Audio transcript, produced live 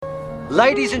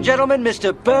Ladies and gentlemen,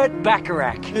 Mr. Burt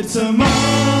Bacharach. It's a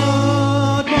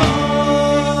mod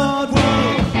world.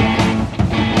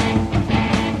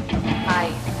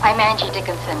 Hi, I'm Angie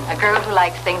Dickinson, a girl who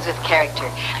likes things with character.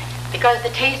 Because the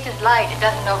taste is light, it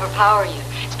doesn't overpower you.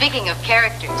 Speaking of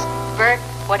characters, Bert,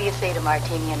 what do you say to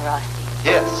Martini and Rossi?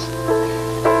 Yes.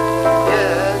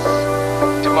 Yes.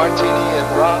 To Martini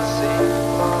and Rossi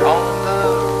on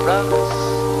the runs.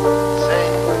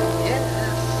 Say yes.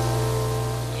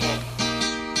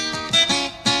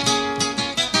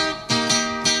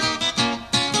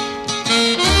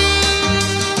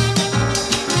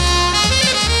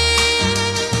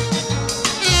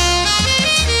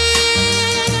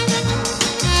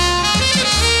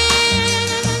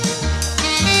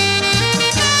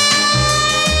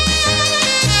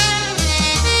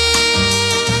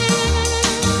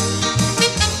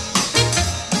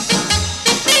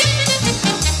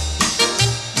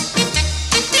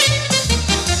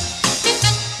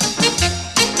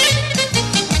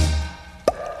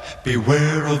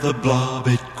 Beware of the blob,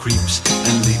 it creeps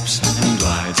and leaps and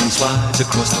glides and slides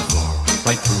across the floor,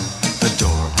 right through the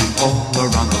door and all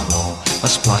around the wall. A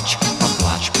splotch, a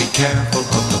blotch, be careful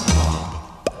of the blob.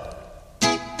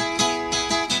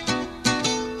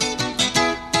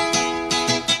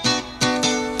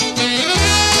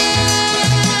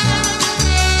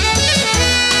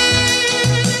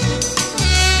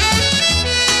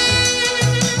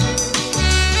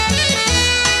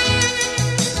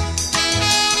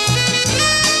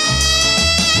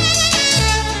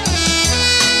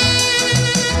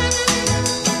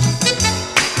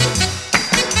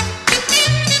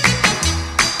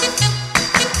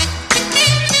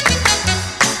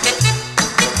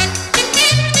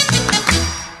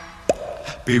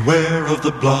 Beware of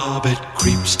the blob, it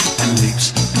creeps and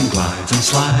leaps and glides and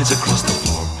slides across the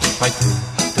floor, right through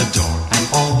the door and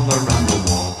all around the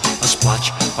wall. A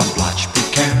splotch, a blotch, be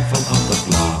careful of the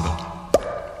blob.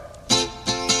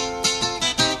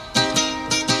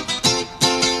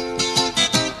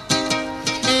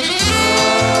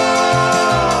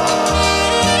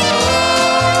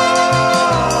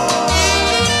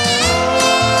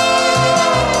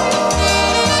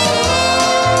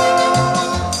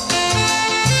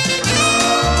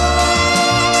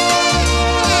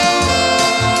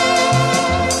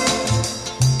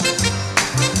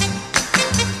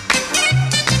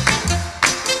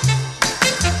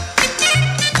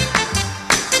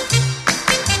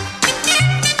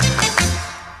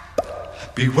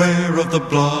 Beware of the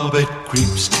blob, it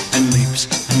creeps and leaps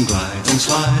and glides and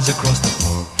slides across the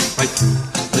floor, right through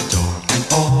the door and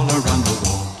all around the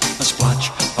wall. A splotch,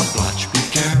 a blotch, be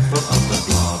careful of the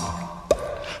blob.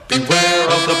 Beware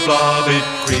of the blob, it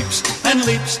creeps and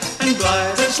leaps and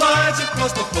glides and slides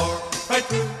across the floor, right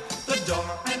through the door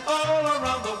and all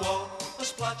around the wall. A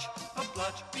splotch, a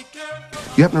blotch, be careful.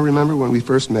 You happen to remember when we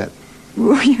first met?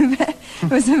 Well, you bet.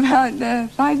 It was about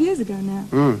 5 years ago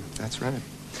now. That's right.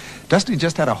 Dusty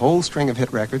just had a whole string of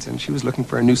hit records, and she was looking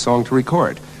for a new song to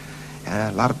record.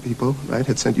 A lot of people, right,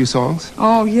 had sent you songs?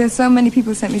 Oh, yeah, so many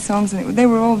people sent me songs, and they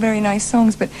were all very nice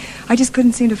songs, but I just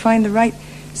couldn't seem to find the right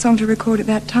song to record at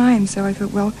that time, so I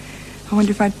thought, well, I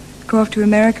wonder if I'd go off to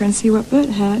America and see what Bert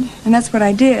had. And that's what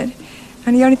I did.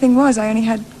 And the only thing was, I only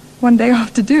had one day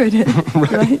off to do it.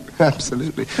 Right?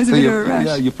 Absolutely. It was a bit of a rush.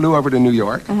 Yeah, you flew over to New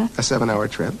York, a 7-hour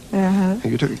trip. And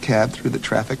you took a cab through the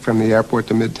traffic from the airport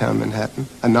to Midtown Manhattan,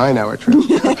 a 9-hour trip.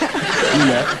 You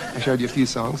met, I showed you a few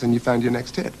songs, and you found your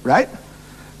next hit, right?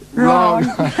 Wrong.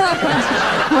 Wasn't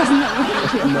that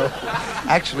what you did? No.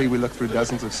 Actually, we looked through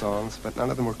dozens of songs, but none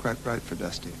of them were quite right for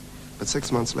Dusty. But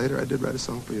 6 months later, I did write a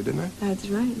song for you, didn't I? That's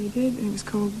right, you did. And it was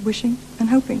called Wishing and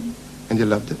Hoping. And you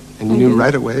loved it. And you knew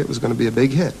right away it was going to be a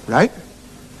big hit, right?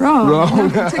 Wrong. Wrong.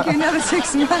 It took you another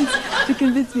 6 months to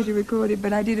convince me to record it,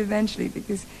 but I did eventually,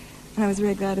 and I was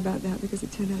very glad about that, because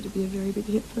it turned out to be a very big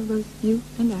hit for both you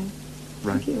and I.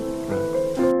 Right. Thank you.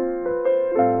 Right.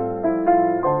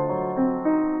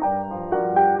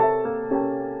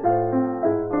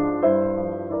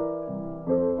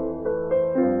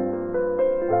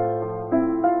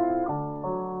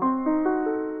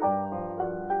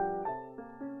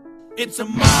 It's a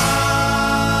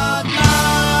mod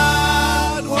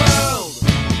world.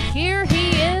 Here he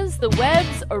is, the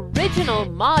web's original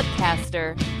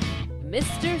modcaster,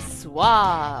 Mr.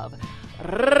 Suave.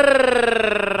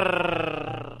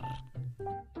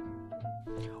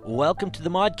 Welcome to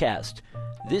the Modcast.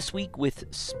 This week with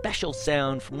special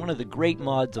sound from one of the great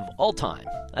mods of all time.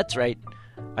 That's right,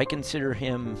 I consider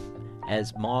him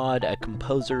as mod a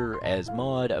composer, as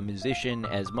mod a musician,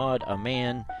 as mod a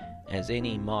man, as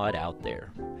any mod out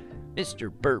there.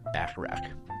 Mr. Burt Bacharach.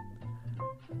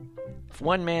 If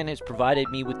one man has provided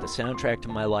me with the soundtrack to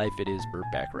my life, it is Burt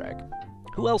Bacharach.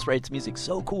 Who else writes music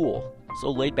so cool, so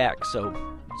laid back, so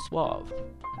suave?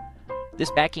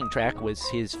 This backing track was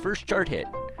his first chart hit,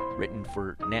 written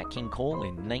for Nat King Cole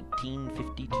in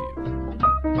 1952.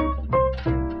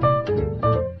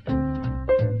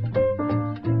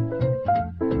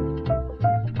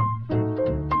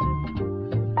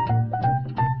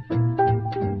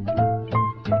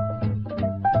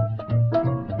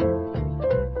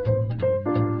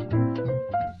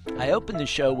 I opened the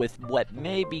show with what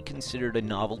may be considered a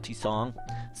novelty song.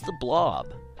 It's The Blob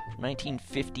from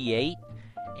 1958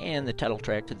 and the title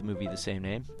track to the movie of the same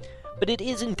name. But it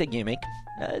isn't a gimmick.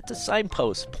 It's a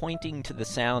signpost pointing to the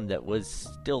sound that was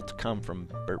still to come from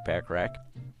Burt Bacharach.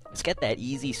 It's got that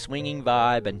easy swinging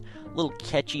vibe and a little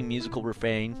catchy musical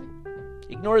refrain.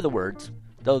 Ignore the words,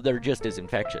 though they're just as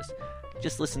infectious.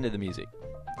 Just listen to the music.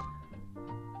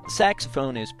 The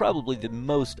saxophone is probably the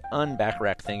most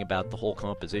un-Bacharach thing about the whole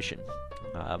composition.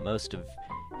 Most of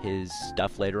his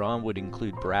stuff later on would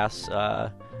include brass,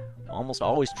 almost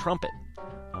always trumpet,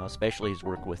 especially his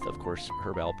work with, of course,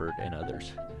 Herb Alpert and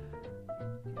others.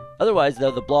 Otherwise,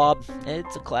 though, The Blob,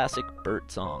 it's a classic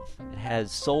Burt song. It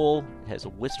has soul, it has a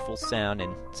wistful sound,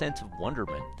 and sense of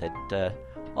wonderment that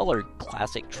all are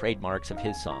classic trademarks of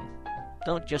his song.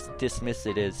 Don't just dismiss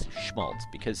it as schmaltz,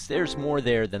 because there's more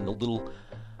there than the little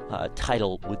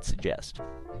title would suggest.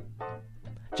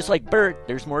 Just like Burt,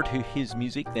 there's more to his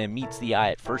music than meets the eye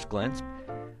at first glance.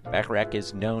 Bacharach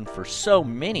is known for so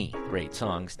many great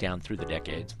songs down through the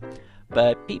decades,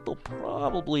 but people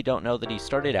probably don't know that he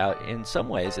started out in some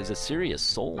ways as a serious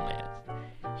soul man.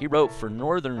 He wrote for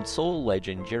Northern soul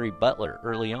legend Jerry Butler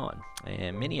early on,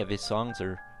 and many of his songs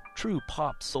are true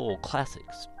pop soul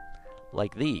classics,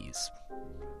 like these.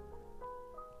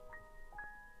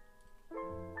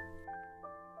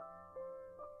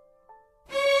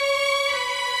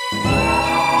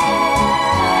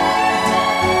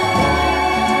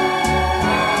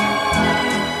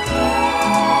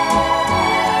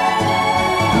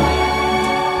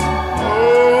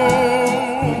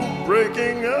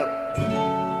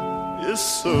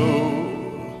 So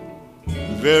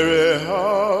very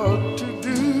hard to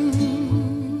do.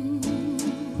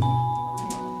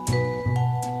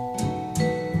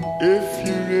 If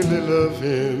you really love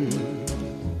him,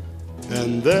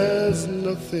 and there's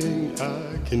nothing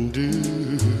I can do.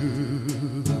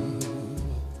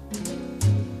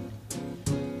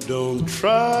 Don't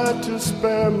try to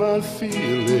spare my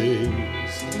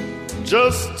feelings,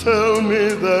 just tell me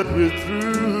that we're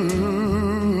through.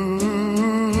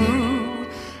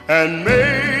 And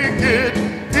make it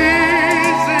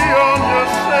easy on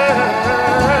yourself.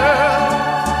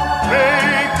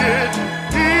 Make it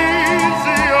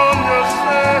easy on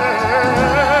yourself.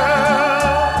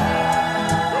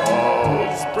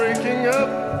 'Cause breaking up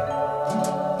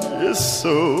is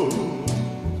so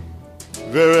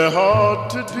very hard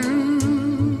to do.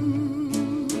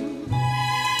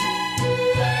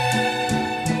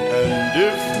 And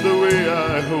if the way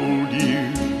I hold you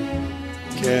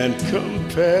can't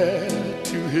compare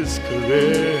to his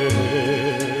caress,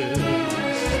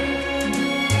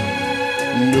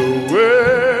 no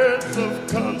words of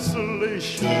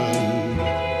consolation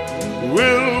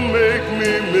will make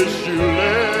me miss you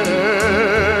less.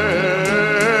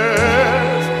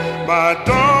 My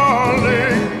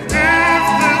darling, if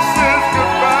this is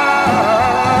goodbye,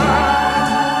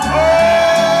 oh,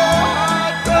 I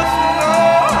just know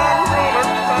I'm gonna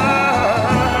cry.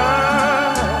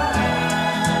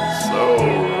 So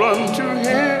run to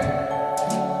him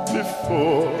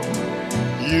before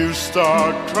you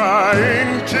start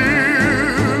crying too,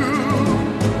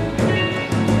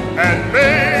 and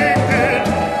make it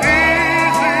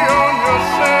easy on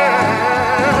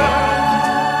yourself.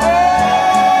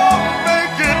 Oh,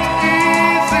 make it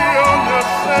easy on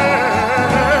yourself.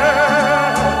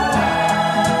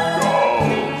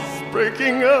 'Cause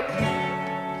breaking up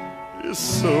is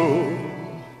so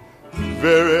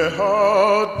very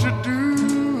hard to do.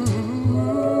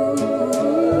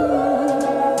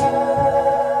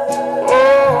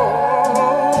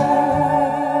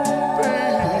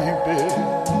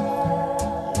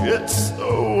 It's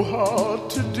so hard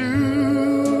to do.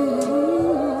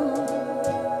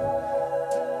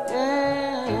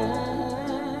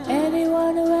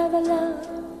 Anyone who ever loved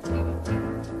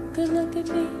could look at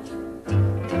me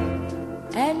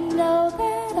and know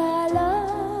that I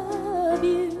love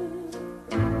you.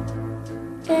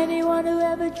 Anyone who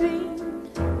ever dreamed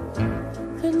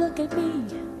could look at me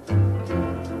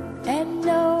and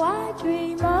know I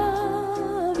dream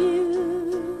of you.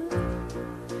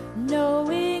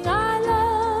 Knowing I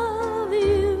love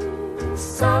you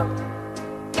so,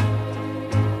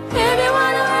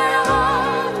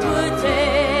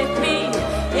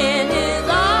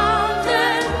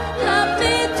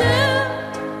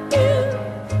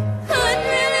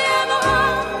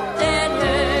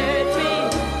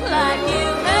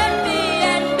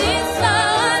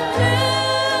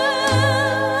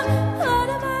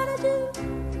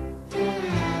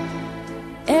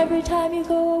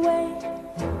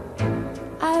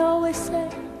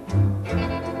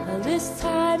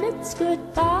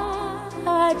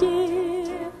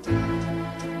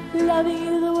 loving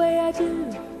you the way I do,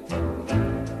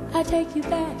 I take you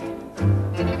back.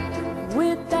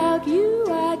 Without you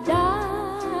I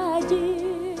die,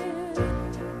 dear.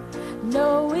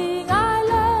 Knowing I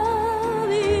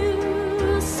love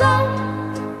you so.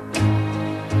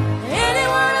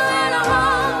 Anyone who had a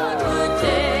heart would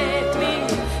take me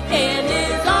in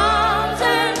his arms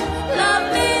and love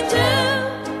me too.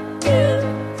 You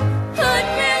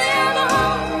couldn't really have a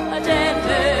heart and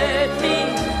hurt me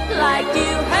like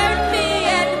you hurt me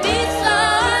and be so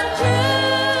untrue.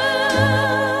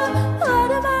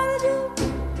 What am I to do?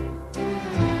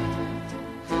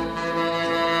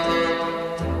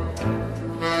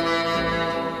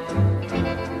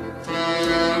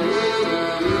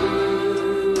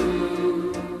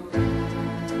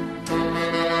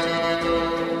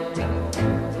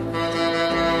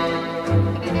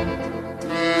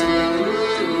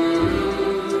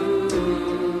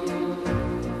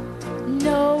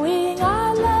 Knowing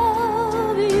I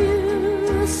love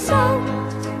you so.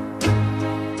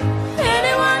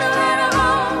 Anyone who had a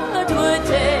heart would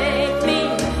take me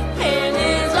in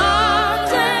his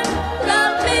arms and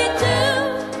love me too.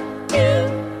 You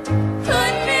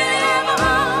couldn't really have a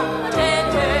heart and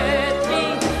hurt me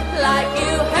like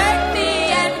you hurt me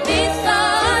and be so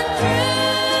untrue.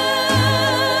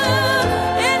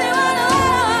 Anyone who had a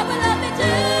heart would love me too.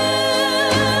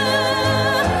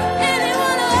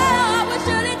 Anyone who had a heart would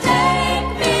surely take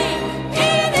me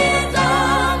in his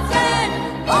arms and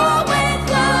always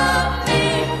love me.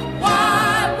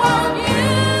 Why won't you?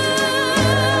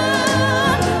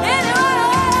 Anyone who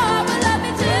had a heart would love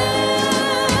me too.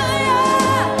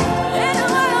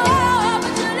 Anyone who had a heart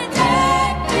would surely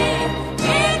take me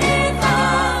in his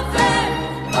arms and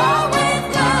always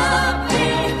love me.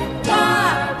 Why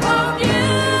won't you?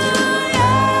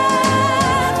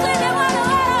 Yes, anyone who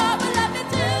had a heart would love me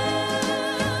too.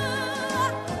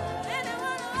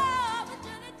 Anyone who had a heart would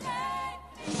surely take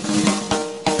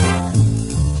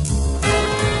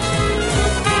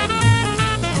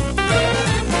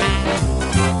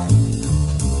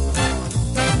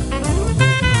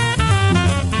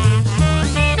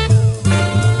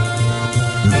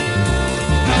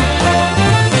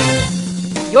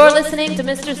You're listening to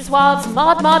Mr. Suave's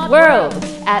Mod Mod World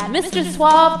at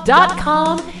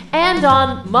MrSuave.com and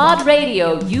on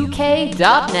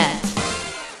modradiouk.net.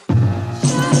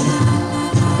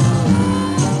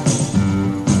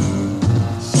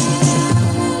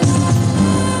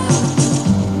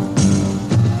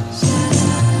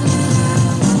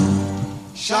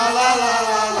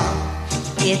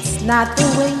 It's not the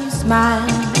way you smile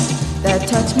that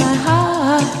touch my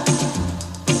heart.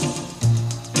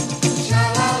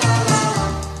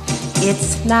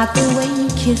 It's not the way you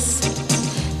kiss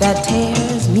that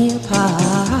tears me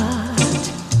apart.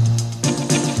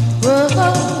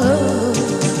 Whoa,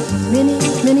 many,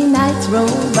 many nights roll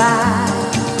by.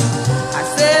 I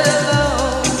sit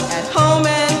alone at home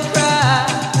and cry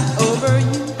over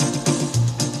you.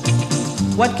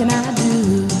 What can I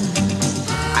do?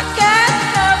 I can't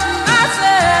help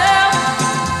myself.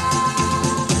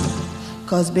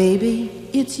 'Cause baby,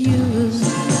 it's you.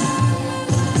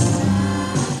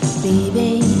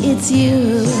 Baby, it's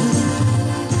you.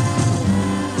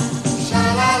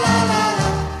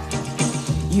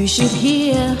 You should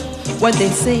hear what they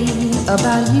say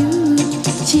about you.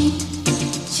 Cheat,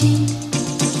 cheat.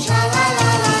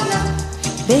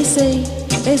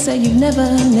 They say you've never,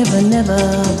 never, never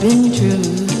been true.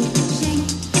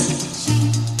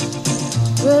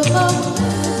 Whoa,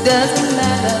 doesn't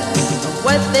matter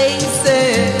what they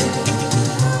say.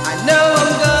 I know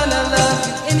I'm gonna love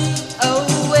you any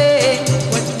old way.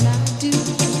 What can I do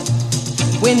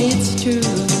when it's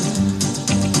true?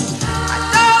 I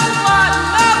don't want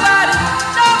nobody,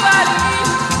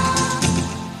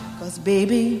 'cause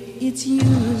baby, it's you.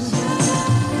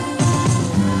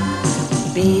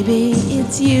 Baby,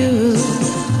 it's you.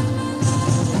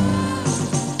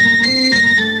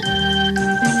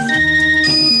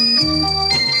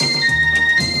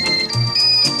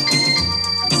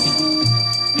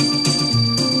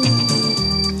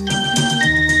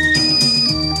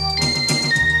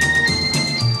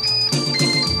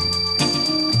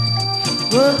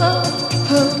 Whoa,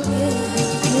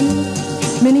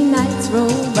 many nights roll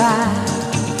by.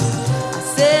 I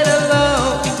sit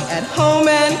alone at home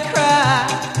and cry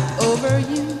over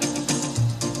you.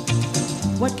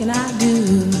 What can I do?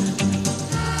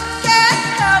 Can't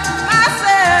help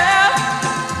myself.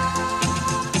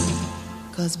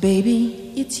 'Cause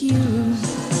baby, it's you.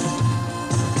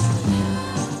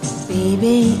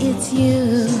 Baby, it's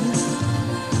you.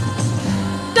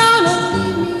 Don't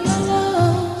leave me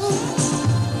alone.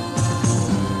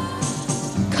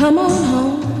 Come on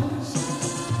home.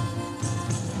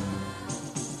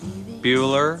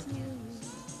 Bueller?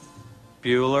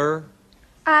 Bueller?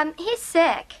 He's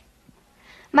sick.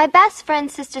 My best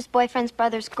friend's sister's boyfriend's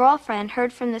brother's girlfriend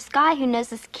heard from this guy who knows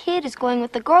this kid is going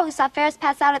with the girl who saw Ferris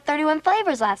pass out at 31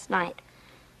 Flavors last night.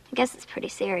 I guess it's pretty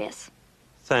serious.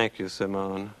 Thank you,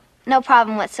 Simone. No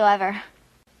problem whatsoever.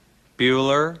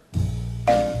 Bueller?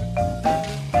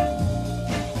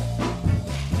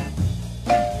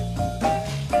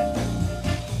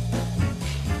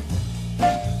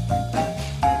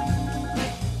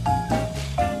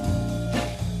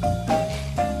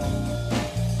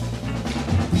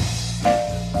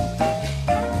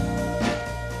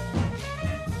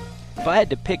 If I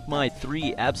had to pick my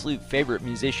 3 absolute favorite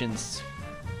musicians,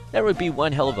 that would be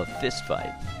one hell of a fist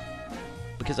fight.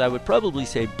 Because I would probably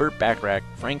say Burt Bacharach,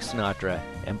 Frank Sinatra,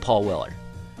 and Paul Weller.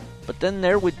 But then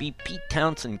there would be Pete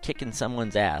Townsend kicking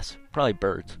someone's ass, probably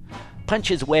Burt's, punch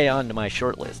his way onto my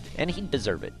short list, and he'd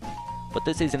deserve it. But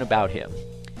this isn't about him.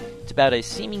 It's about a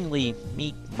seemingly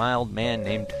meek, mild man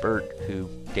named Burt who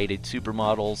dated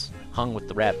supermodels, hung with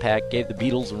the Rat Pack, gave the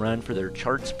Beatles a run for their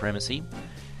chart supremacy,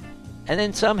 and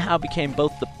then somehow became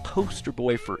both the poster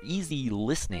boy for easy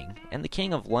listening and the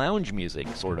king of lounge music,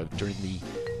 sort of, during the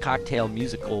cocktail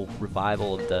musical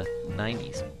revival of the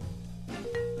 90s.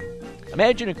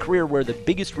 Imagine a career where the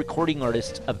biggest recording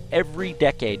artists of every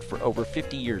decade for over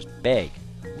 50 years beg,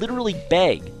 literally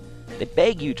beg, they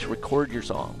beg you to record your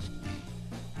songs.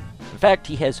 In fact,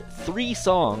 he has 3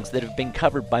 songs that have been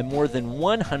covered by more than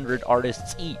 100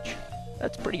 artists each.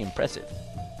 That's pretty impressive.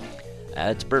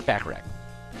 That's Burt Bacharach.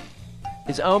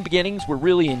 His own beginnings were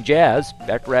really in jazz.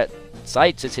 Bacharach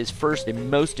cites as his first and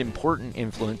most important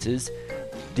influences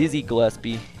Dizzy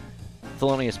Gillespie,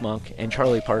 Thelonious Monk, and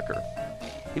Charlie Parker.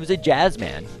 He was a jazz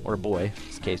man, or a boy,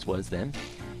 his case was then.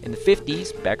 In the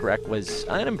 50s, Bacharach was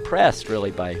unimpressed, really,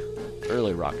 by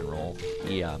early rock and roll.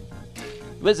 He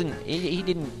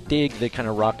didn't dig the kind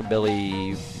of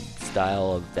rockabilly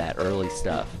style of that early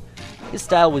stuff. His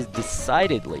style was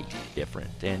decidedly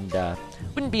different, and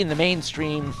wouldn't be in the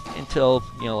mainstream until,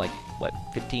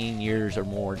 15 years or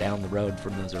more down the road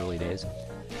from those early days.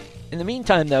 In the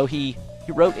meantime, though, he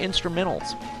wrote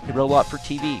instrumentals. He wrote a lot for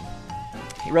TV.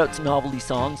 He wrote some novelty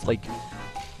songs like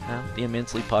the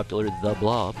immensely popular The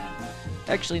Blob.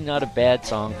 Actually, not a bad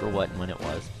song for what and when it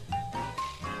was.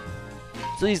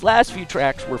 So these last few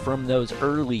tracks were from those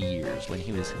early years when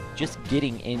he was just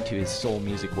getting into his soul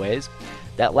music ways.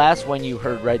 That last one you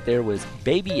heard right there was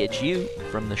Baby It's You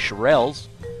from the Shirelles,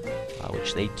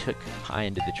 which they took high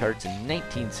into the charts in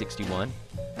 1961.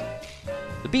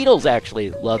 The Beatles actually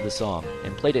loved the song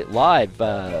and played it live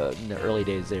in the early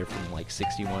days there from like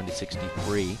 61 to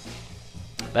 63.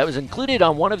 That was included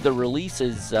on one of the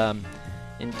releases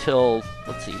until,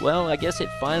 I guess it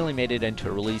finally made it into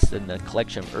a release in the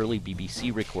collection of early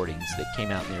BBC recordings that came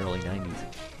out in the early 90s.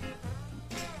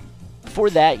 Before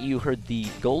that, you heard the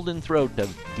Golden Throat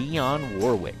of Dionne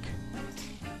Warwick.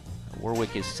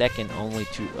 Warwick is second only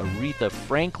to Aretha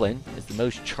Franklin as the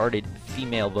most charted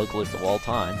female vocalist of all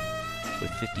time,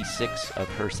 with 56 of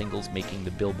her singles making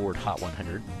the Billboard Hot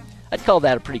 100. I'd call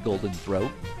that a pretty golden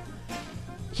throat.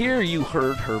 Here you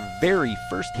heard her very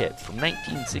first hit from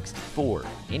 1964,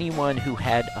 Anyone Who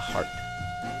Had a Heart.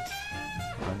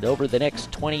 And over the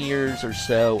next 20 years or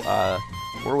so,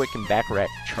 Warwick and Bacharach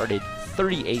charted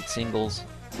 38 singles,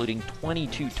 including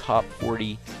 22 top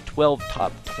 40, 12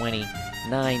 top 20,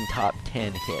 9 top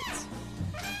 10 hits.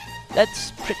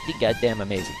 That's pretty goddamn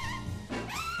amazing.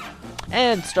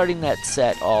 And starting that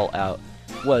set all out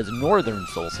was Northern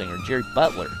soul singer Jerry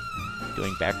Butler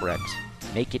doing Bacharach's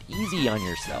Make It Easy on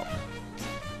Yourself.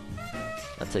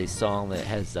 That's a song that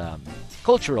has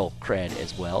cultural cred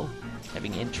as well,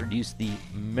 having introduced the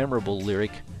memorable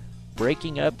lyric,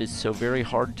 "Breaking up is so very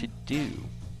hard to do,"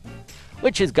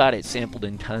 which has got it sampled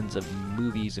in tons of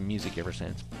movies and music ever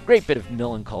since. Great bit of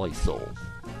melancholy soul.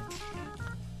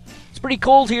 It's pretty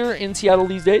cold here in Seattle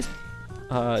these days.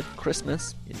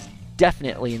 Christmas is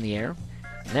definitely in the air,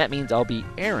 and that means I'll be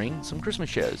airing some Christmas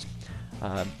shows.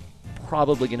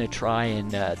 Probably going to try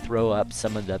and throw up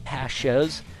some of the past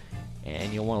shows,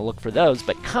 and you'll want to look for those.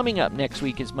 But coming up next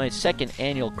week is my second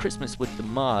annual Christmas with the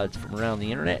Mods from around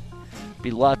the internet. Be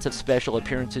lots of special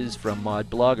appearances from mod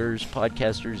bloggers,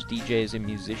 podcasters, DJs, and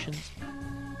musicians.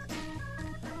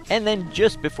 And then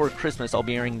just before Christmas, I'll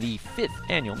be airing the 5th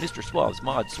annual Mr. Suave's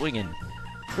Mod Swingin'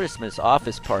 Christmas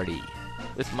Office Party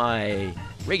with my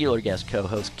regular guest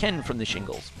co-host, Ken from the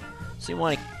Shingles. So you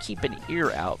want to keep an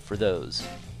ear out for those.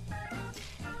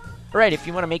 Alright, if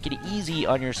you want to make it easy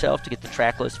on yourself to get the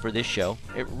track list for this show,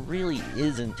 it really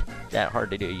isn't that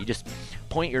hard to do. You just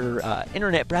point your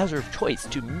internet browser of choice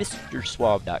to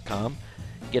MrSuave.com.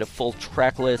 get a full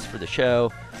track list for the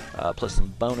show, plus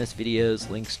some bonus videos,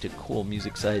 links to cool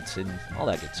music sites, and all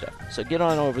that good stuff. So get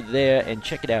on over there and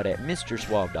check it out at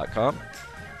MrSuave.com.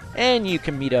 And you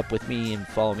can meet up with me and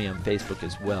follow me on Facebook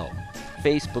as well.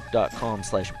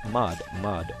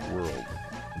 Facebook.com/modmodworld.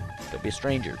 Don't be a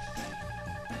stranger.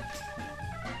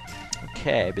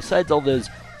 Okay, besides all those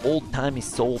old-timey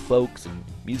soul folks and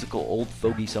musical old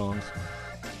fogey songs,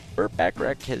 Burt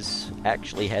Bacharach has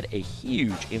actually had a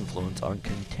huge influence on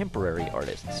contemporary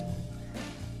artists.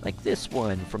 Like this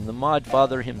one from the Mod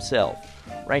Father himself,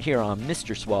 right here on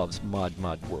Mr. Suave's Mod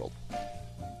World.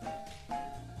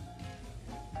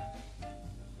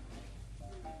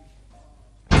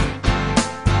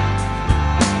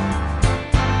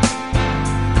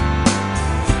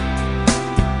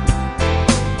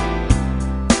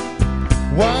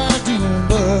 Why do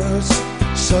birds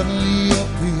suddenly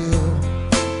appear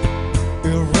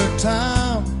every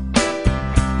time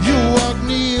you walk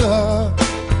near?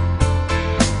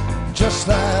 Just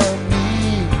like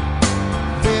me,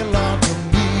 they long to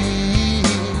be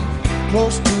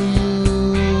close to you.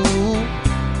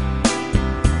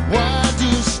 Why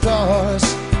do stars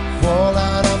fall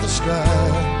out of the sky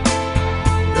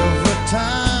every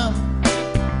time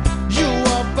you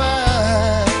walk by?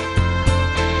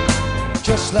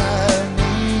 Just like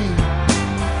me,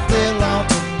 they long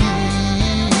to be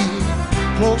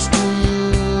close to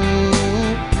you.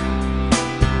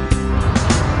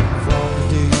 From the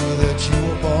day that you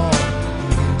were born,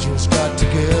 we just got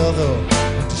together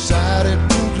and decided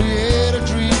to create a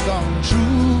dream come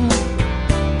true.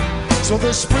 So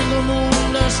the sprinkle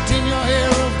moon dust in your hair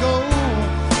of gold,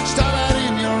 starlight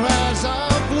in your eyes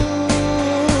of blue.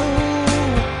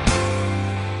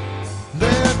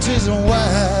 There 'tis a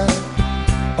why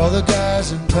other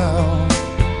guys in town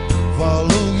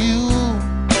follow you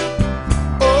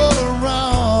all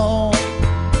around.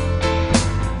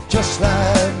 Just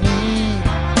like me,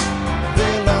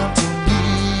 they long to be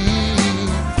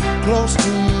close to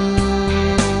you.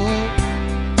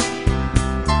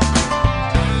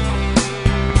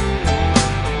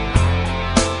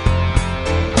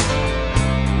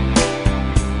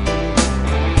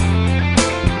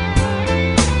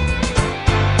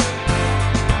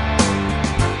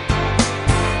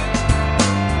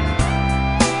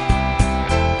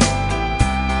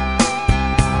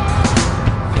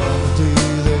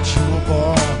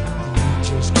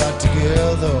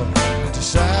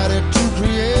 Decided to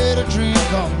create a dream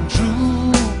come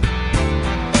true.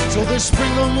 So the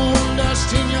sprinkle moon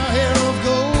dust in your hair of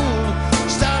gold,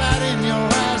 starlight in your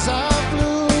eyes of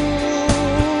blue.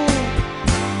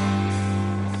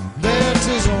 There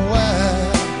 'tis a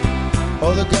why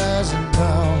other guys in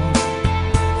town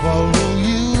follow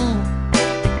you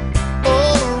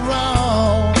all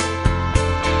around.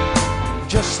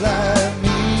 Just like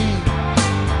me,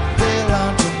 they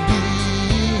long to be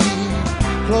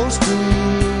close to you.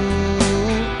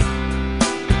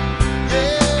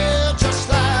 Yeah, just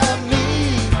like me,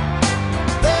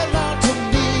 they long to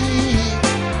be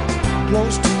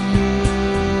close to you.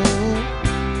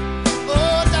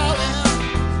 Oh, darling,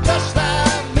 just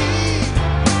like me,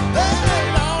 they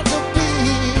long to be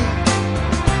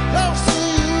close to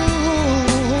you.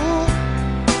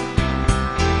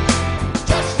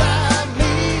 Just like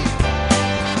me,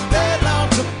 they long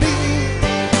to be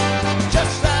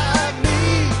just like me.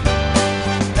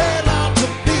 They long to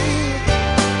be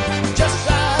just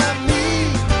like me.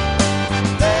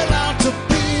 They long to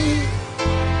be.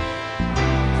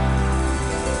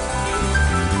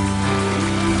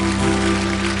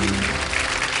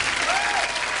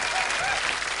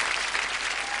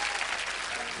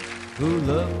 Who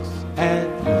looks at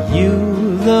you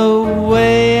the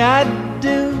way I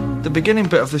do? The beginning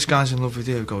bit of This Guy's in Love with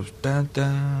You goes dun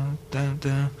dun dun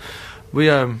dun. We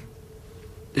you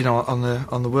know,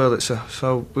 on the word itself.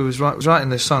 So we was writing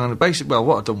this song, and basically, well,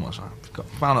 what I'd done was I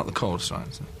found out the chorus,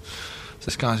 right? So,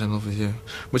 This Guy's in Love with You,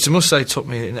 which I must say took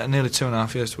me nearly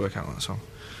 2.5 years to work out that song,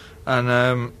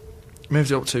 and moved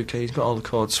it up 2 keys, got all the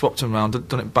chords, swapped them around,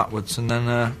 done it backwards, and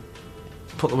then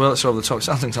put the Wurlitzer over the top. It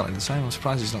sounds exactly the same. I'm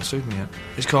surprised it's not sued me yet.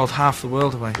 It's called Half the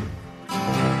World Away.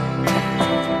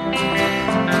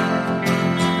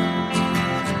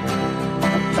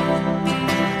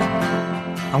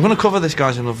 I'm going to cover This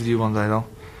Guy's in Love with You one day, though.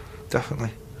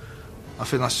 Definitely. I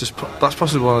think that's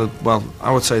possibly one of the, well,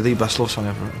 I would say the best love song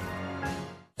ever written.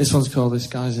 This one's called This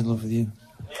Guy's in Love with You.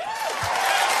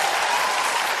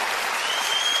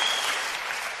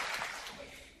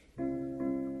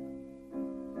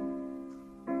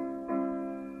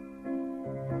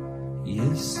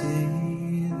 You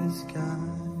see this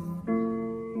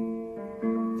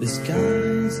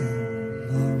guy's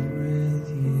in love with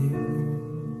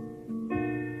you.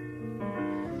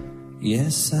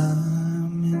 Yes,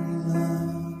 I'm in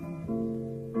love.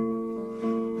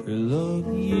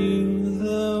 Love you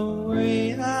the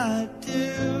way I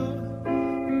do.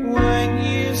 When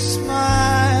you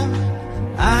smile,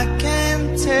 I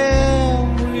can tell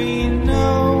we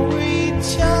know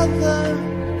each other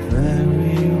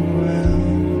very well.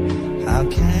 How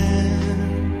can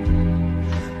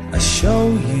I show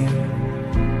you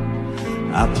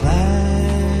our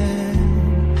plan?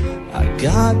 I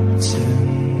got to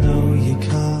know you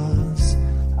 'cause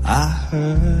I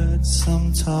heard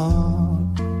some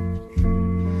talk.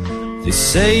 They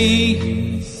say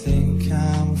you think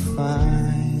I'm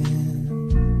fine.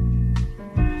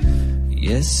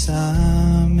 Yes,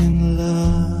 I'm in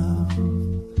love.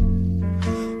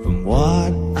 And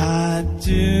what I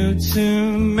do to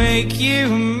make you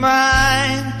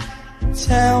mine,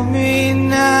 tell me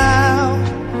now,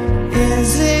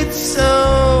 is it so?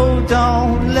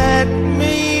 Don't let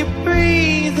me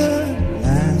breathe. The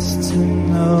last to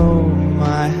know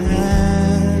my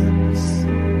hands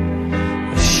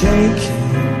are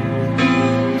shaking.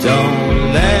 Don't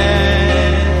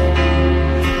let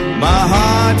my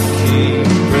heart keep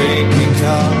breaking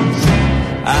 'cause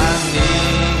I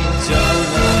need your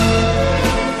love.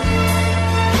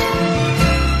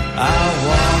 I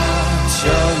want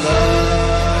your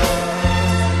love.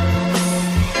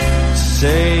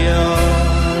 Say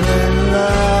you're in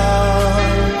love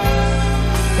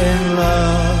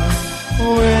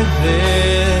with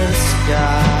this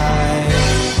guy.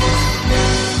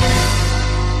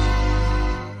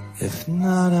 If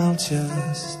not, I'll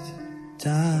just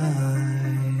die.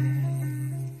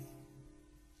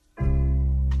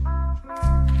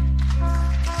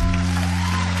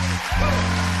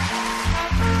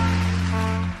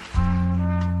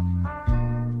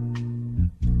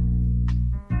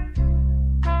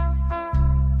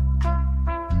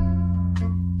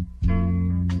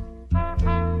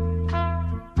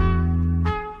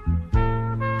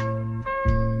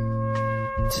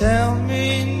 Tell me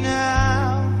now,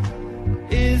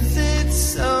 is it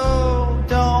so?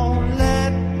 Don't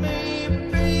let me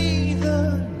be the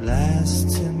last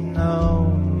to know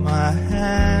my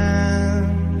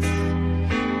hands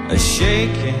are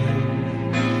shaking.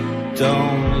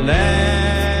 Don't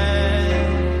let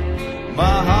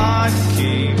my heart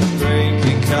keep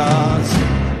breaking 'cause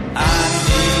I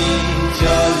need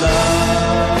your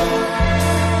love.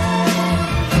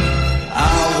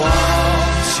 I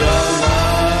want your love.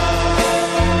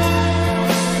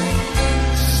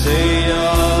 Say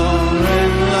you're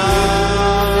in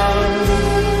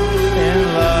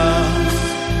love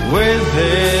with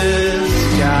this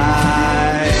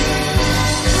guy.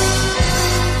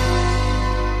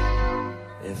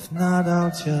 If not,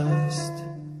 I'll just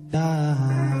die.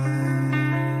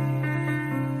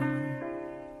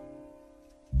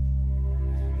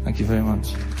 Thank you very much.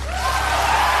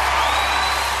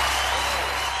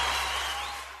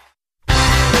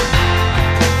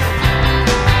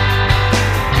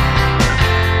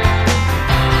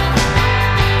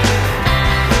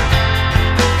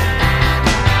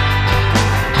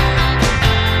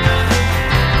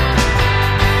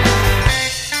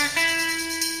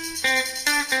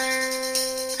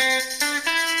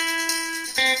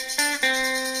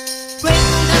 When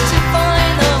did you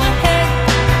find our head?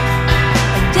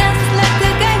 Just like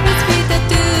the guy who's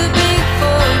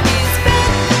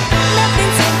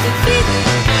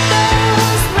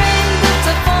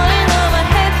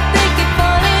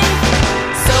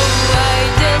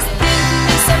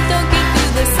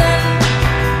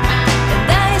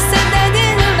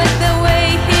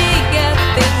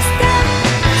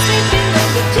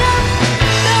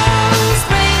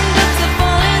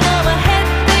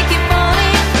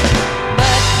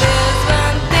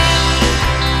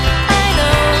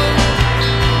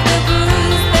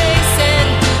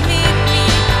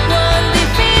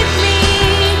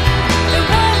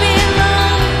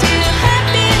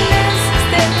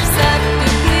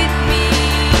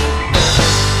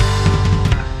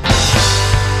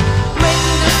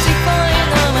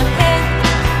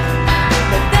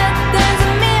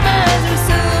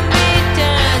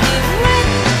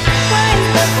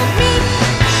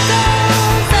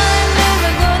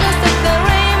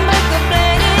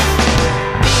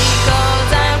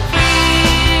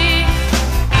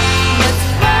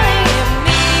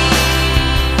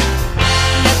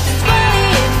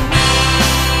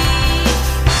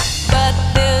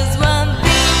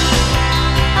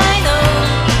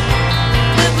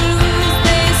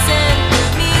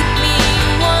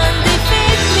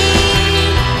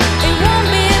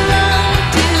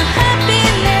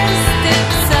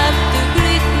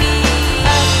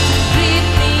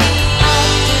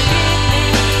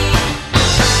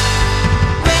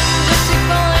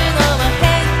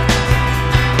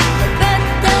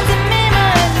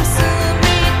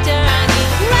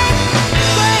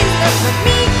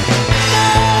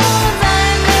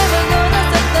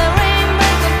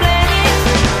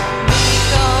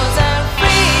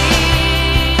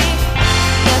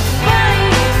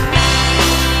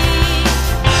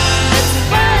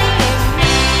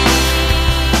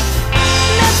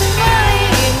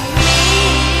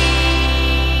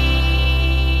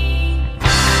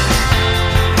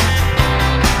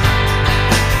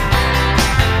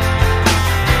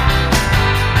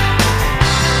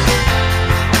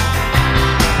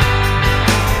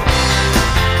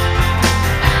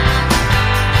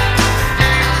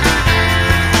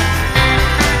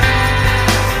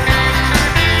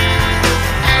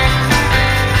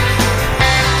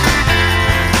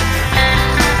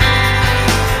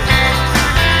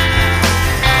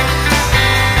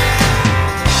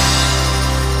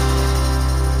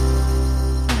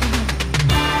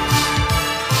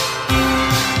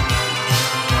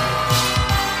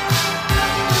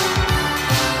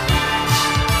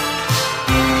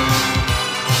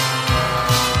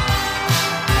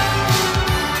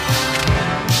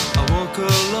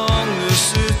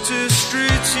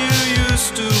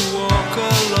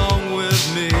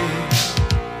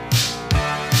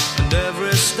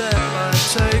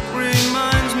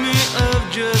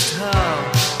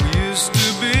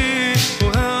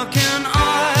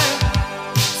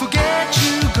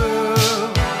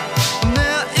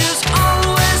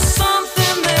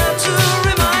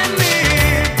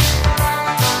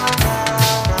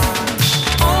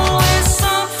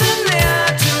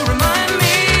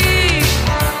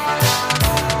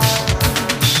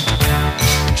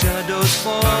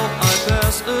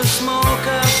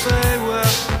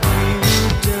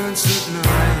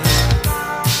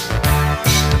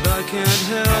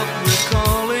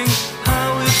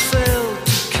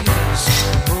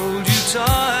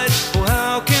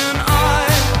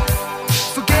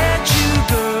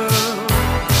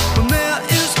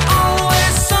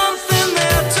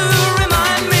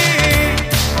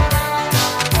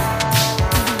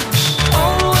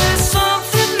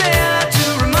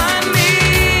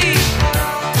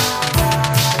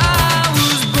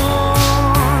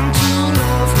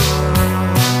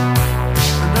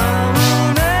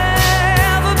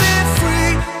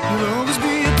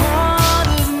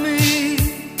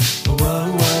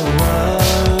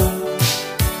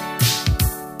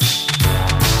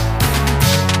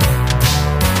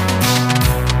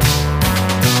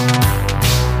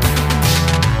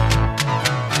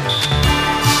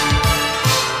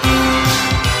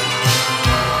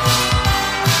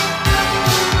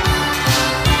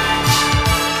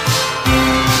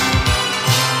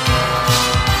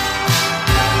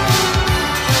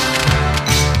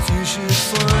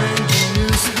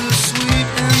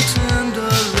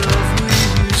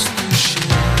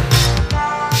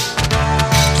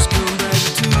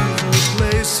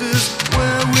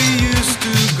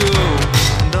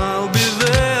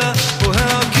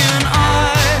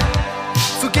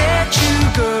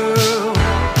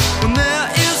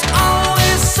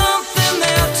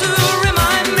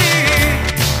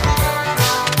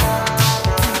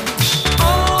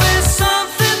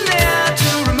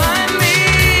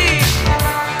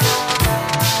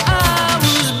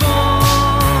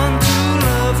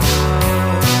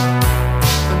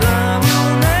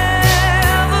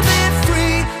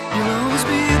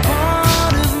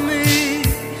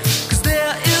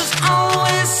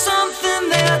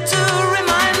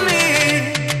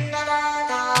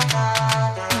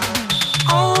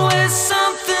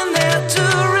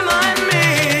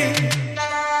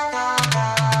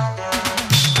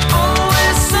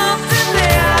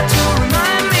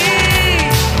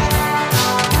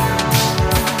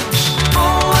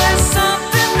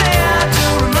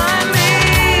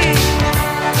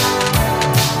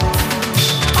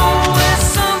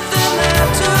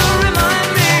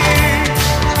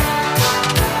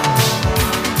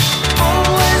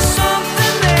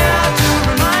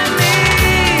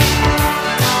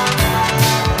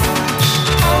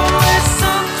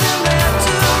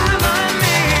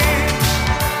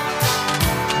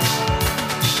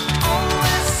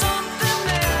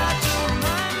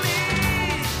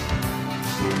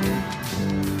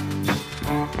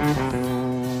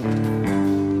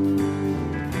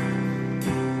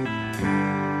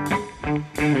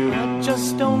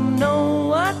just don't know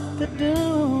what to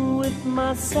do with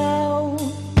myself.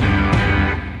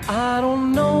 I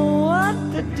don't know what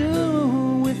to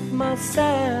do with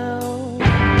myself.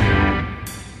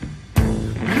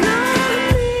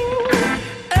 Learning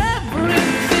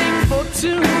everything for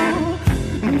two,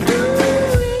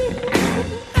 doing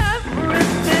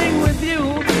everything with you,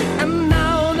 and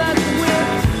now that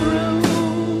we're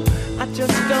through, I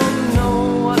just don't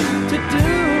know what to do.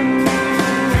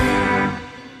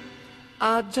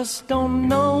 I just don't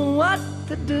know what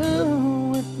to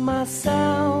do with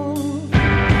myself.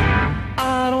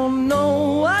 I don't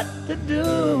know what to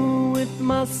do with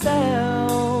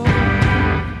myself.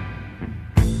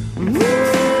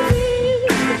 Movies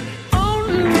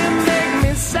only make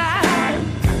me sad.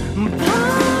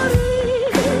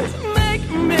 Parties make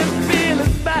me feel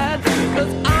as bad,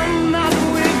 'cause I'm not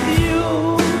with you.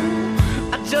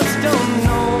 I just don't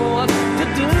know what to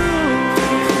do.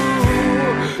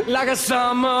 Like a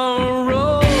summer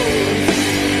rose.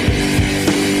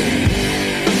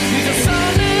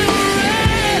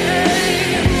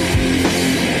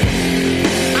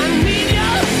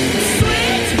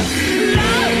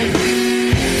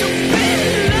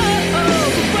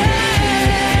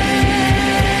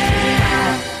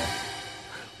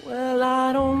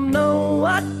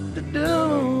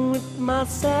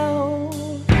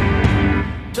 Myself,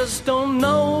 just don't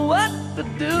know what to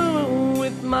do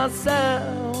with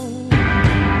myself.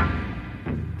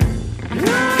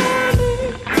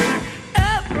 Learning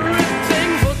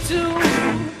everything for two,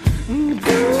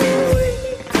 doing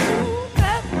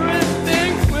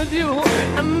everything with you,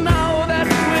 and now that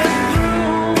we're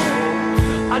through,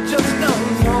 I just don't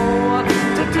know what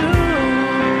to do.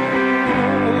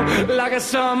 Like a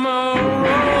summer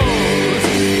rose.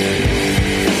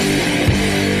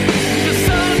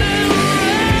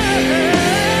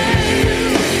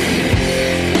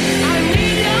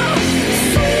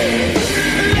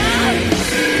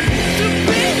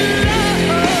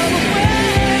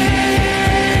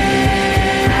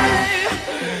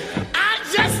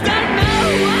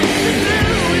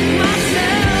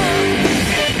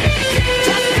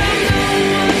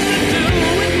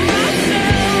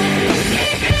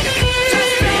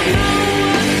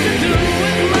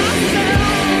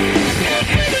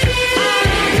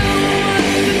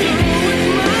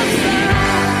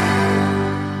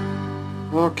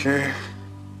 Okay.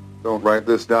 Don't write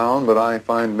this down, but I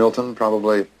find Milton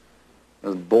probably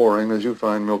as boring as you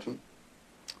find Milton.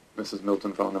 Mrs.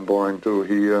 Milton found him boring, too.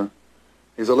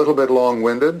 He's a little bit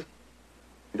long-winded.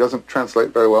 He doesn't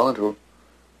translate very well into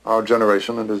our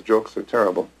generation, and his jokes are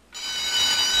terrible.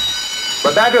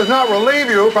 But that does not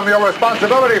relieve you from your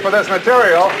responsibility for this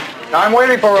material. I'm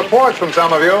waiting for reports from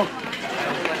some of you.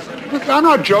 I'm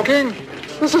not joking.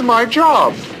 This is my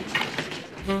job.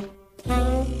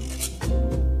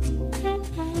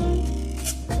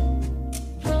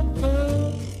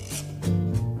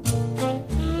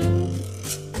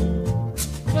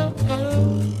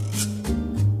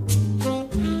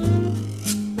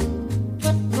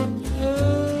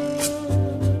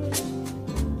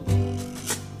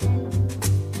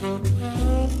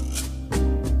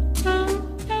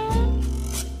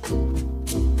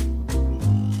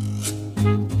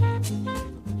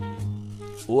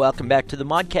 Welcome back to the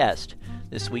Modcast.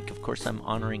 This week, of course, I'm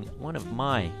honoring one of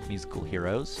my musical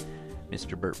heroes,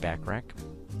 Mr. Burt Bacharach.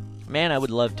 Man, I would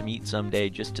love to meet someday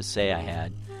just to say I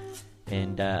had.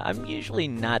 And I'm usually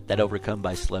not that overcome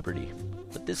by celebrity,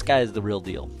 but this guy is the real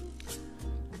deal.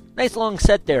 Nice long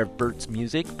set there of Burt's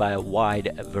music by a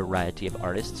wide variety of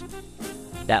artists.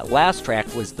 That last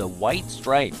track was the White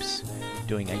Stripes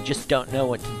doing I Just Don't Know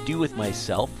What to Do With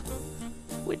Myself,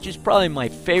 which is probably my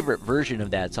favorite version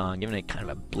of that song, giving it kind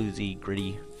of a bluesy,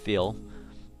 gritty feel.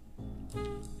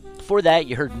 Before that,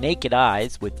 you heard Naked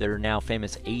Eyes with their now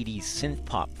famous 80s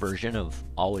synth-pop version of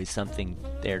Always Something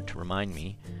There to Remind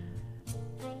Me.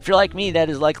 If you're like me, that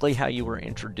is likely how you were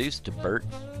introduced to Burt.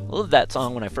 I loved that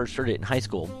song when I first heard it in high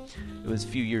school. It was a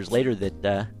few years later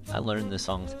that I learned the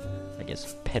song's, I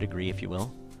guess, pedigree, if you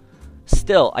will.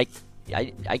 Still,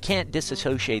 I can't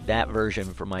disassociate that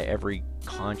version from my every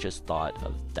conscious thought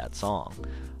of that song.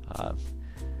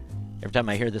 Every time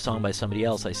I hear the song by somebody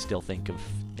else, I still think of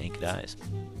Naked Eyes.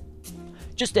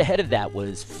 Just ahead of that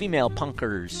was female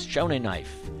punkers Shonen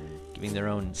Knife, giving their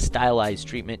own stylized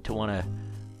treatment to one of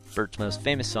Burt's most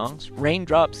famous songs,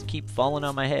 Raindrops Keep Falling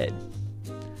on My Head,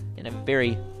 in a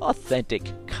very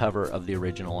authentic cover of the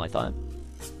original, I thought.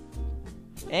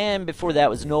 And before that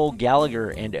was Noel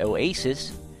Gallagher and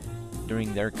Oasis,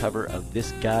 doing their cover of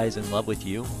This Guy's in Love with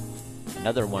You,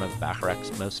 another one of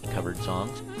Bacharach's most covered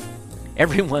songs.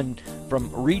 Everyone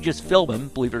from Regis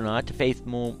Philbin, believe it or not, to Faith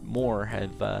Moore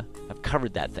have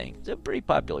covered that thing. It's a pretty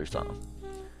popular song.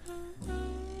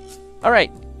 All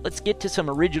right, let's get to some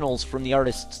originals from the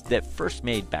artists that first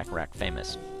made Bacharach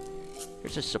famous.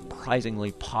 Here's a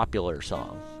surprisingly popular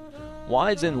song,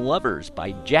 Wives and Lovers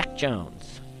by Jack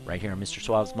Jones, right here on Mr.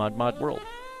 Suave's Mod World.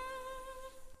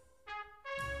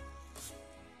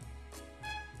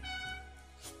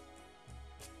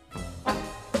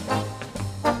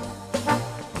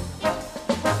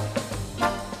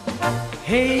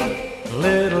 Hey,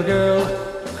 little girl,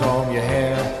 comb your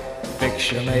hair,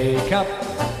 fix your makeup.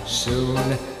 Soon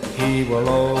he will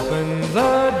open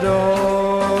the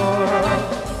door.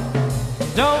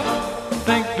 Don't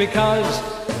think because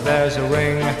there's a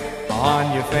ring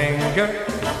on your finger,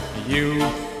 you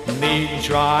needn't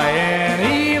try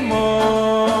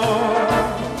anymore.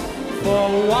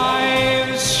 For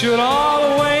wives should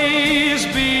always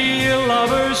be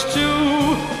lovers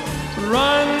too.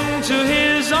 Run to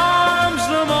his arms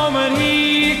the moment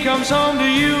he comes home to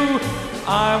you.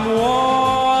 I'm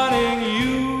warning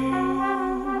you.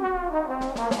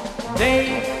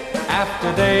 Day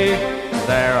after day,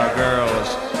 there are girls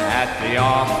at the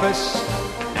office,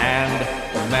 and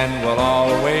men will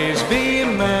always be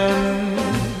men.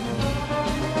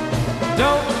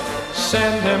 Don't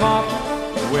send him off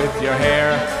with your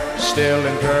hair still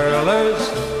in curlers.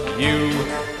 You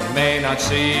may not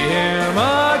see him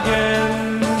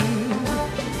again.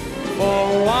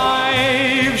 For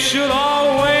wives should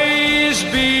always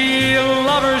be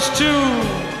lovers too.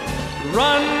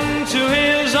 Run to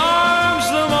his arms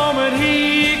the moment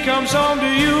he comes home to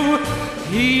you.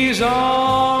 He's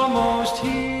almost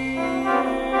here.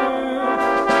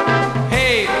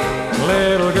 Hey,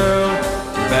 little girl,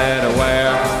 better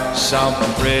wear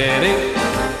something pretty,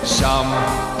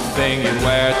 something you'd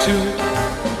wear to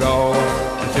go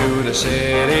to the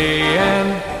city.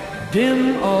 And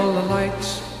dim all the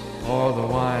lights, pour the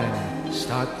wine,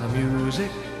 start the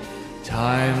music.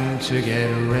 Time to get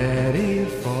ready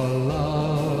for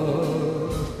love.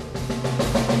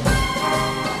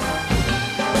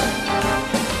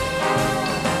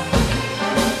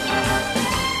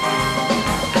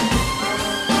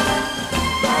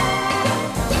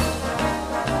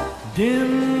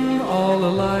 Dim all the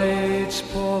lights,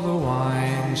 pour the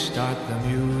wine, start the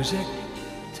music.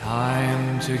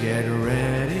 Time to get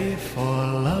ready for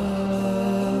love.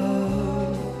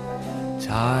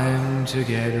 Time to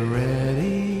get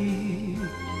ready.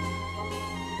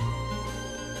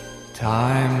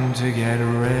 Time to get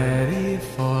ready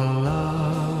for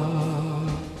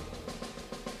love.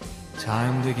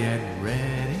 Time to get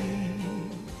ready.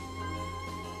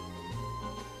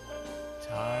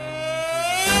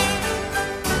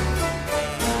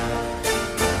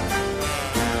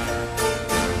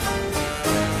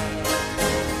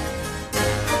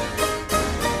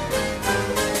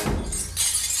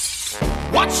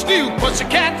 What's new,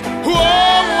 pussycat? Whoa,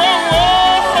 whoa,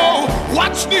 whoa.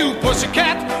 What's new,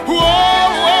 pussycat? Whoa,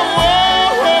 whoa,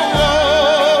 whoa,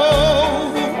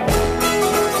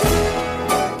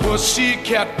 whoa.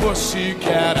 Pussycat,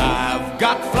 pussycat, I've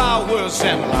got flowers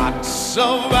and lots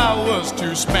of hours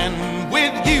to spend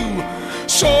with you.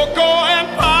 So go and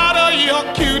powder your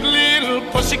cute little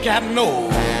pussycat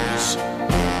nose.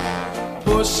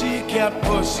 Pussycat,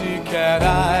 pussycat,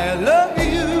 I love you.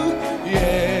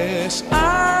 Yes,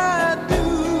 I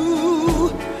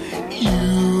do.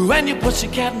 You and your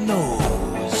pussycat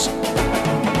nose.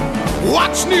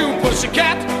 What's new,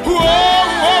 pussycat? Whoa,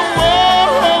 whoa,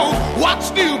 whoa.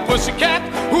 What's new, pussycat?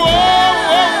 Whoa,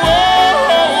 whoa, whoa,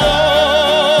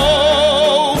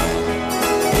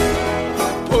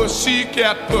 whoa.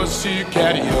 Pussycat,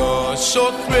 pussycat, you're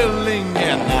so thrilling,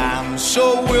 and I'm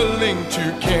so willing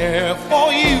to care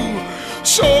for you.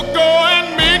 So go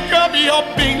and make up your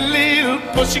big little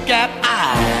pussycat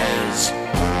eyes.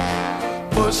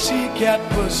 Pussycat,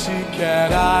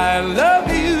 pussycat, I love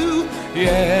you.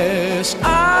 Yes,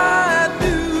 I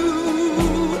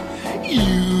do.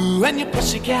 You and your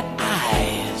pussycat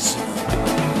eyes.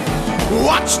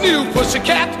 What's new,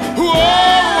 pussycat? Whoa,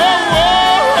 whoa,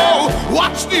 whoa.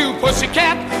 What's new,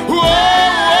 pussycat? Whoa,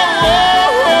 whoa,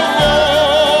 whoa, whoa.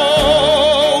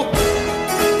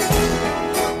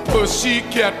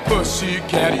 Pussycat,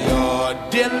 pussycat, you're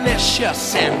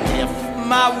delicious, and if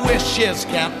my wishes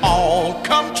can all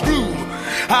come true,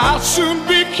 I'll soon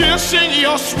be kissing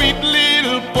your sweet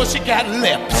little pussycat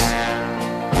lips.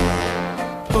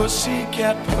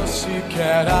 Pussycat,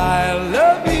 pussycat, I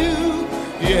love you.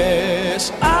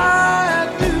 Yes, I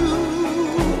do.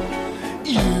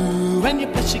 You and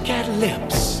your pussycat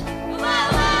lips.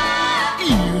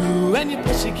 You and your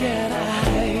pussycat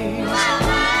eyes.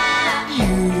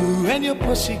 You when your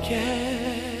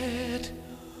pussycat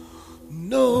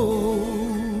knows.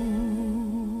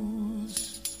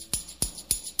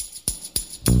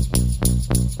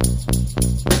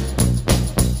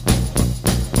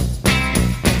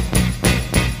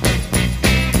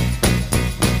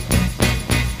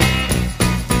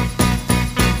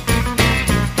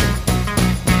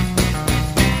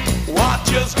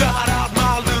 Just got out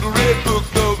my little red book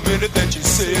the minute that you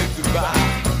said goodbye.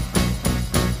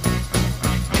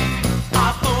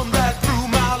 I thumbed right through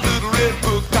my little red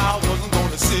book. I wasn't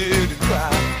gonna sit and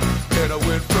cry. And I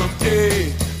went from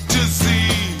A to Z.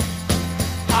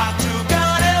 I took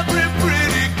out every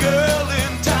pretty girl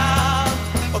in town.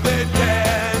 They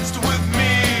danced with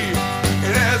me,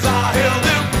 and as I held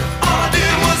them, all I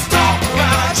did was talk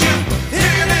about you.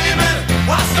 Here in a minute,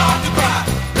 I start to cry.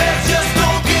 Let's just go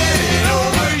get it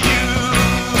over you.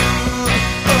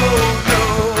 Oh no,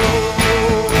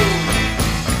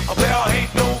 there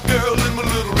ain't no girl in my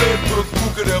little red book who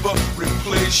could ever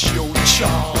replace your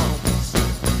charms.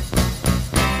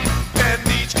 And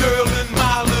each girl in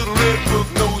my little red book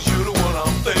knows you're the one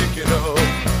I'm thinking of.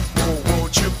 Oh,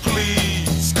 won't you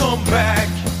please come back?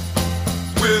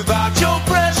 Without your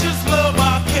precious love,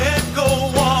 I can't go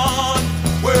on.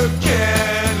 Where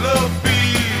can love be?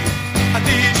 I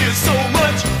need you so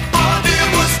much. All I did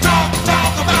was talk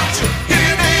about you.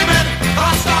 Here in a minute,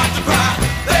 I start to cry.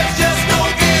 Let's just go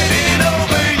get it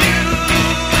over you.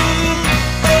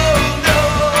 Oh no.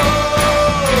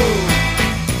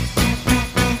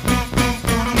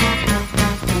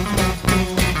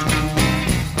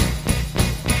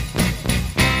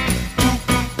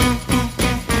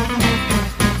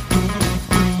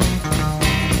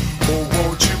 Oh,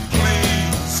 won't you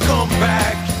please come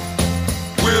back?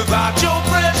 Without your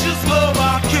precious love,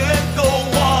 I can't go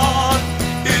on.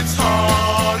 It's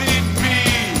haunting me.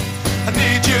 I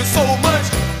need you so much.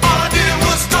 All I did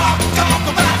was talk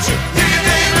about you. Here in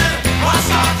a minute, I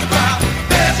start to cry.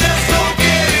 Let's just go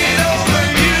get it over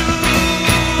you.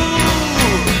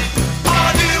 All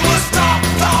I did was talk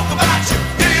about you.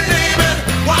 Here in a minute,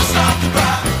 I start to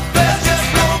cry. Let's just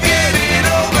go get it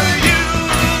over you.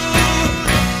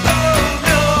 Oh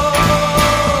no.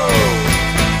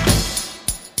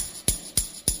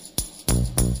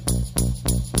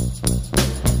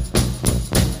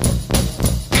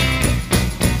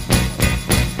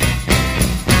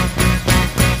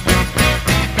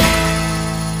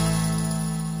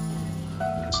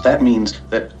 So that means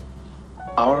that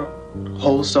our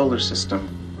whole solar system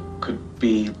could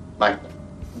be like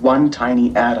one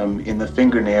tiny atom in the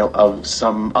fingernail of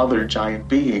some other giant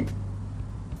being.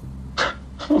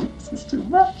 Oh, this is too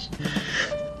much.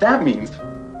 That means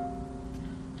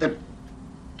that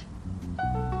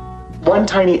one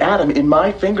tiny atom in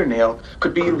my fingernail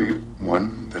could be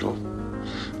one little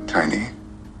tiny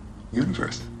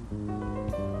universe.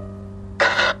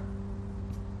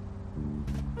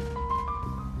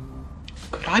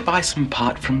 Could I buy some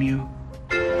pot from you?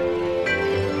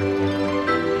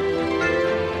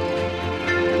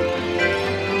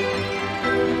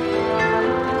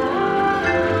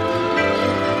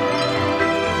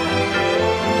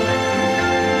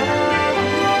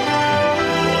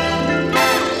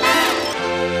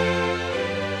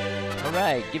 All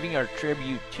right, giving our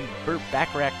tribute to Burt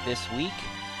Bacharach this week,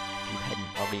 if you hadn't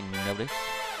already noticed.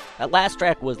 That last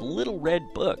track was Little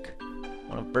Red Book,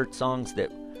 one of Burt's songs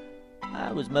that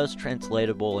was most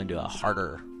translatable into a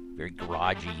harder, very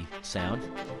garagey sound.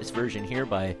 This version here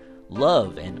by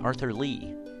Love and Arthur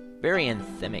Lee. Very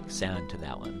anthemic sound to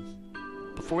that one.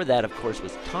 Before that, of course,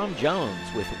 was Tom Jones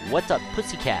with What's Up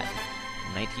Pussycat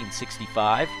in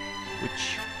 1965,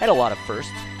 which had a lot of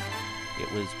firsts.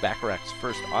 It was Bacharach's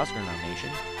first Oscar nomination.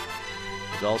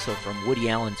 It was also from Woody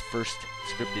Allen's first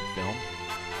scripted film.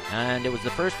 And it was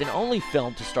the first and only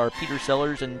film to star Peter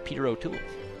Sellers and Peter O'Toole.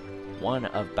 One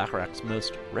of Bacharach's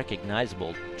most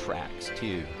recognizable tracks,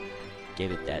 too.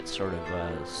 Gave it that sort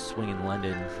of swinging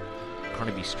London,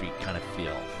 Carnaby Street kind of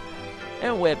feel.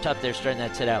 And way up top there, starting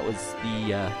that set out, was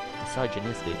the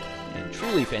misogynistic and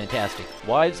truly fantastic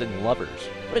Wives and Lovers.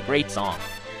 What a great song.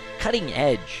 Cutting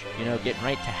edge, you know, getting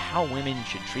right to how women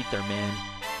should treat their men,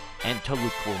 and totally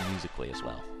cool musically as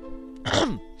well.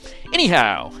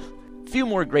 Anyhow, a few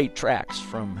more great tracks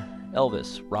from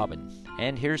Elvis, Robin,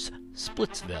 and here's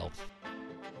Splitsville.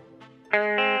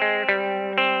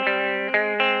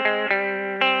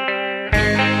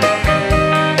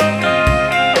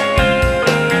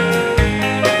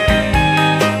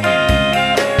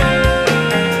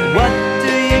 What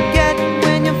do you get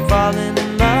when you fall in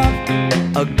love?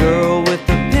 A girl with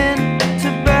a pin to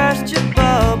burst your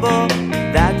bubble.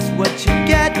 That's what you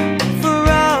get for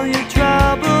all your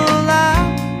trouble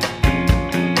out.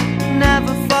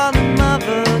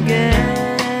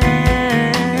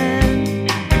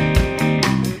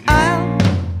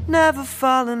 never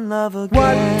fall in love again.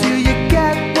 What do you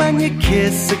get when you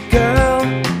kiss a girl?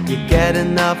 You get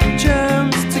enough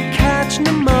germs to catch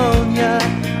pneumonia.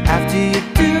 After you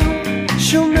do,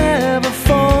 she'll never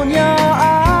phone you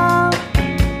up.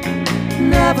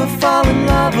 Never fall in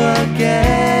love again.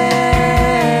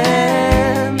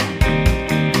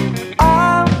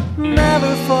 I'll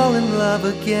never fall in love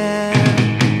again.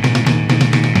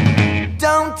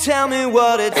 Don't tell me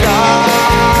what it's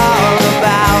all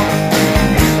about,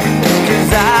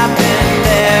 'cause I've been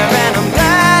there and I'm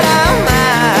glad I'm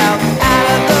out. Out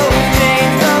of those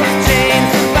chains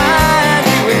to find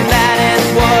you, and that is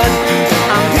what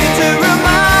I'm here to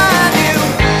remind you.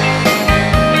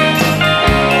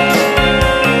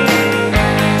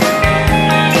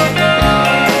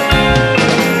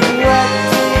 What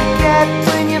do you get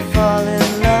when you fall in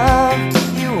love?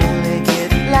 You only get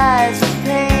lies of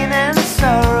pain and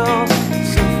sorrow.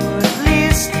 So for at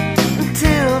least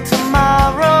until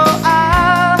tomorrow,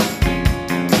 I'll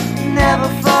never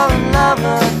fall in love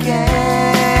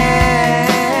again.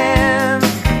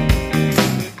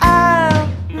 I'll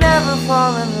never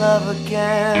fall in love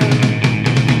again.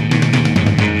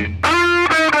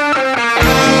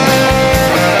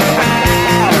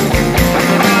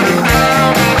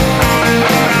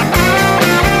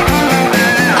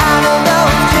 Out of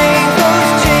those chains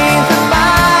to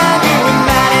bind you, and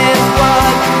that is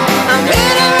what I'm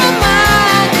here to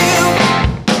remind you.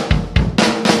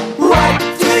 What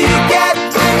do you get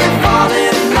when you fall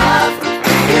in love?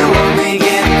 You only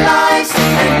get lies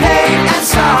and pain and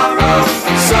sorrow.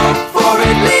 So for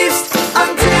at least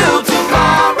until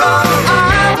tomorrow,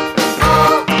 I'll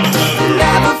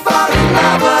never fall in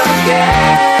love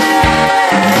again.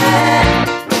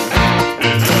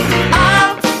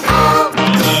 I'll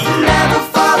never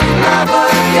fall in love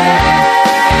again.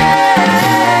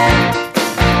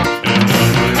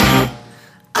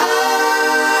 I'll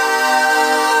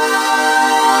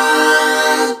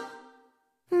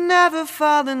never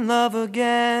fall in love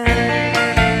again.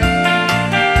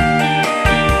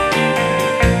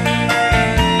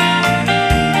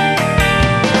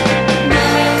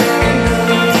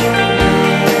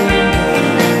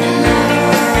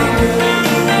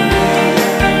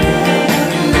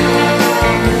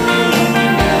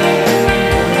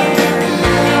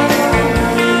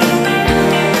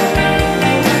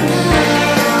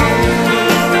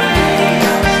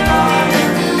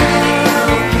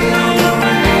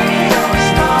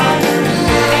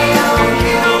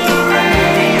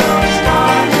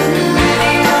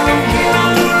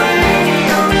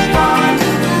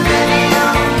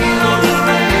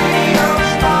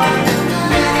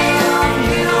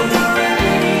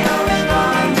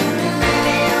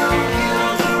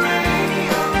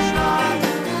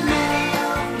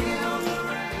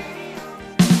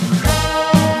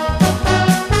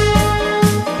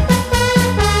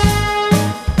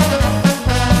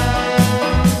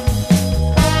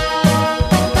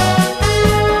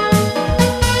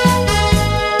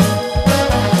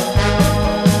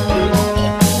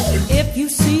 If you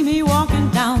see me walking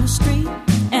down the street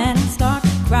and I start to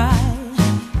cry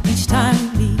each time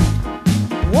we meet,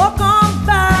 walk on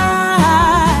by,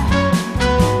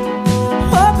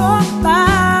 walk on by.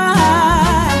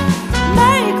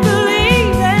 Make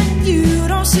believe that you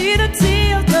don't see the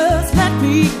tears, just let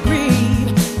me grieve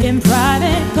in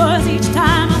private, 'cause each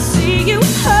time I see you,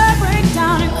 I break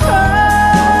down and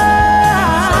cry.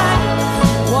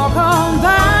 Walk on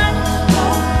by,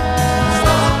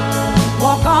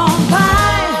 walk on by.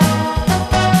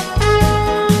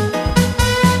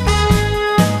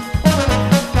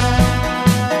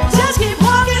 Just keep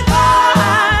walking by.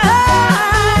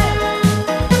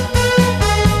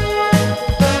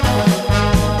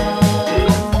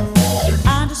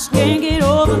 I just can't get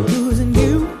over losing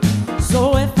you.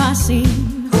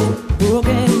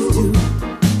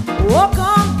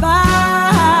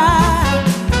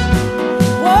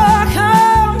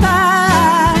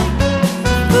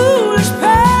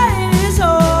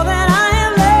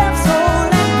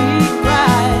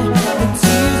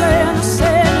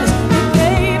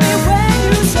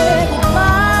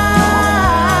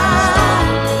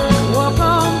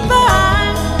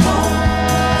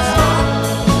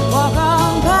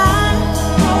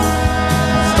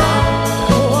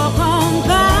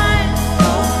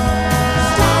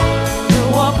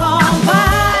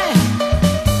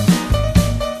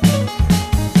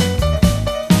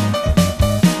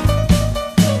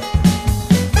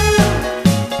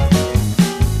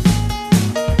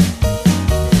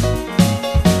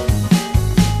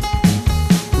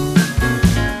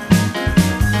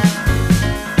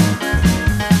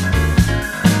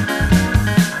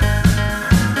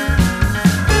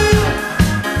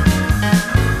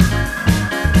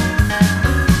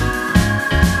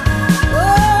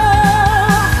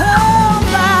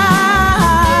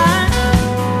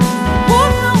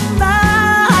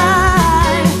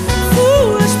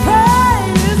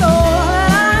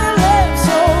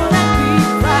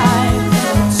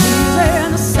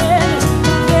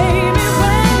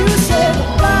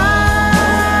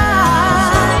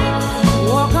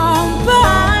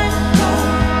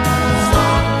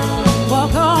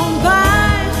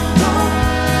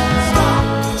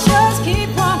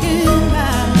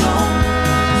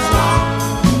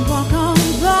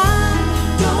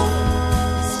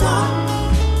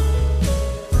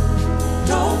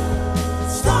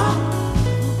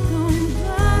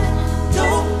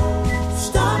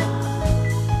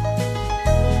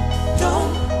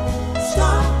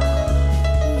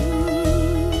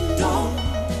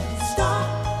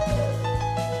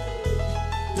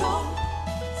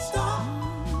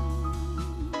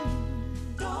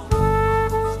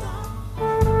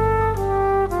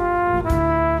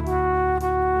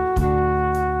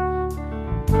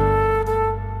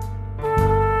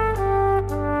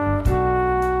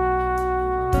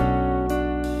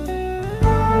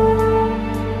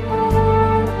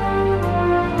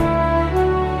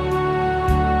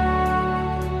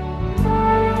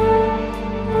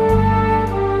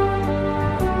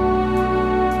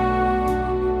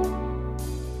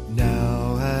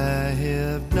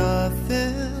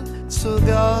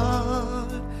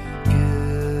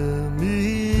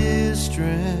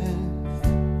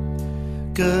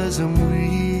 'cause I'm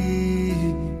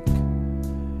weak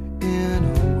in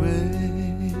a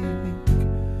way.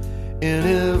 And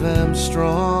if I'm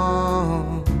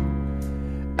strong,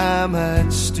 I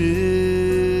might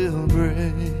still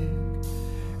break.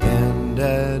 And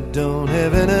I don't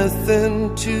have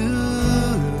anything to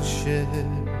share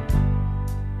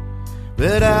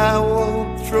that I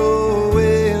won't throw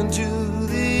away into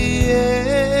the air.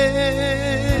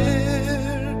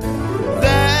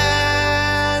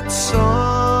 That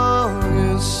song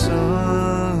is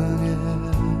sung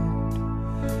out.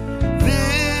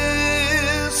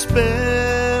 This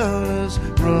spell is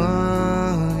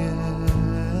rung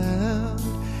out.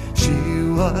 She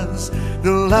was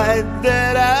the light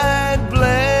that I'd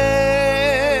bless.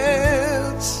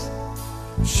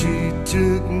 She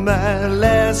took my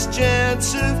last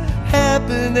chance of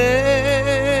happiness.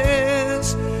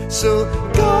 So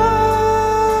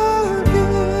God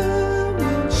give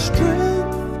me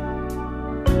strength.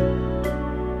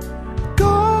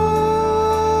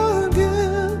 God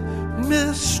give me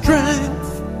strength.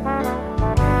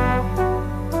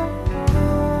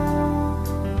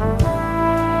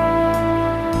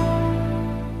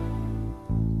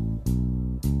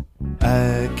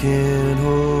 I can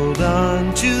hold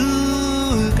on to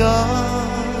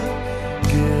God,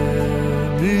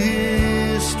 give me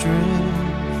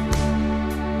strength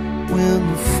when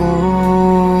the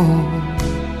phone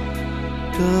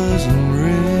doesn't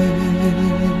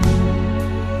ring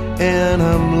and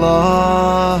I'm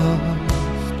lost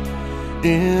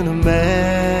in imagining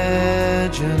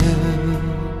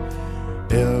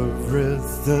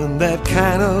everything that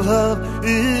kind of love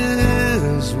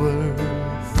is worth.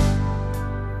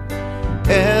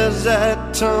 As I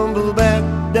tumble back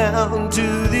down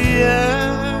to the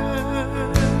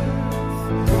earth,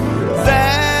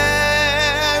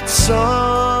 that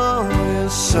song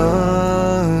is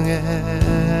sung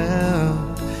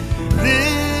out.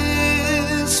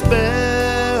 This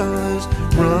spell is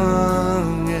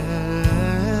rung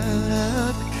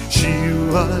out. She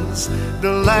was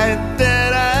the light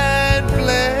that I'd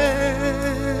bless.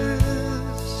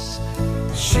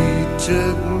 She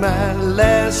took my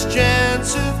last chance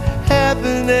of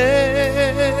happiness.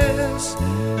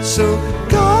 So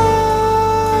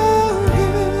God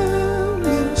give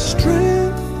me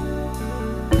strength.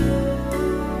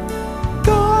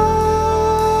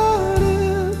 God,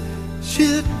 if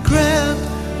she'd grant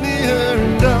me her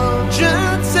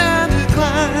indulgence and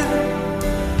decline,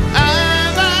 I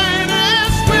might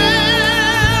as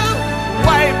well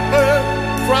wipe her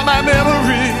from my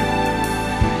memory.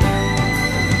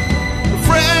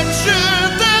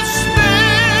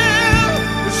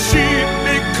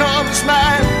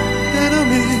 My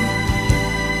enemy.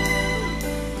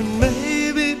 And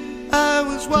maybe I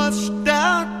was washed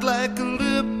out like a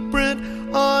lip print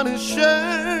on his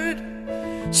shirt.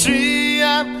 See,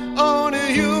 I'm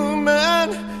only human.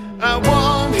 I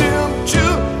want him to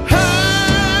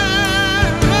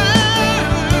hurt.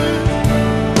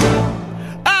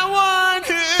 I want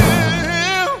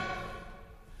him.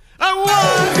 I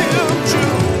want him to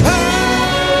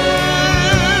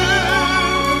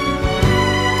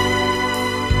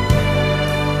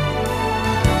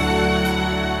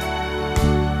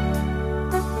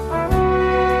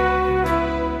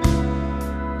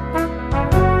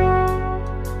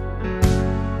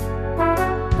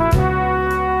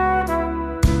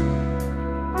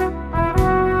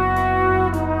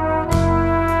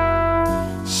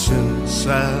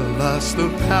the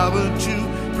power to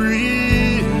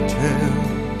pretend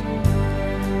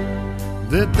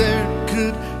that there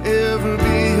could ever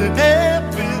be a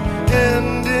happy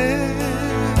ending.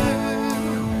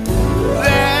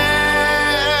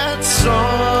 That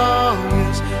song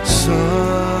is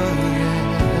sung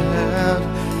out.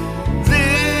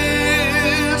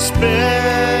 This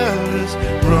bell is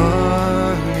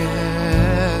rung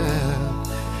out.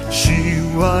 She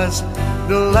was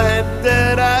the light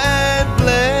that I'd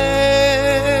bless.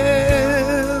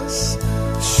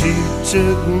 She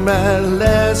took my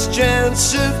last chance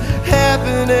of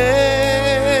happiness.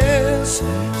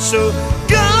 So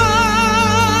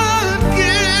God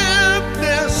give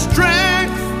me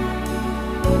strength.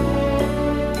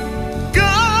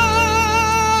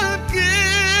 God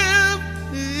give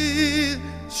me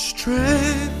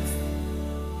strength.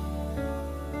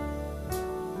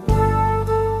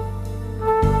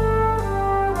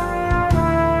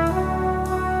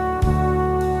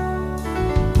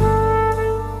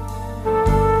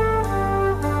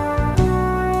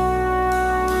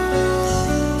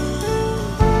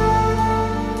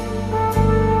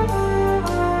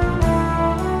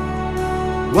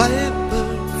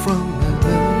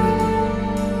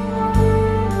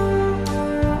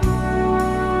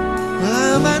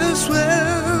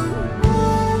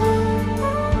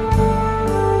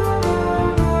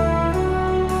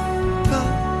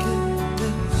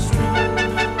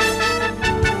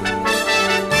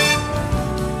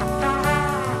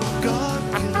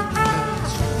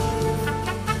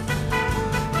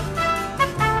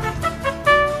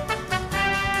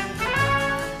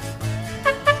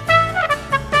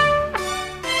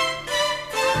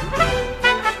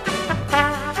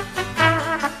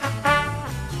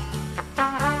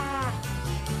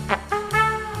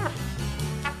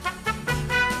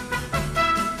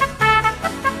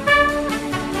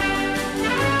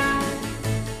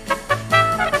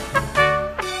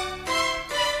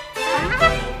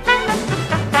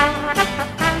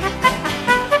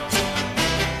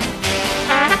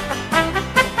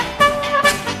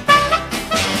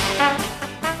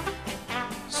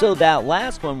 So that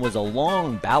last one was a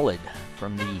long ballad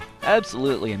from the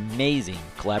absolutely amazing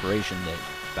collaboration that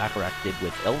Bacharach did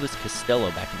with Elvis Costello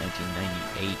back in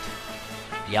 1998.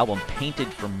 The album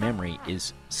Painted from Memory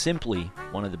is simply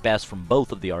one of the best from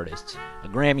both of the artists, a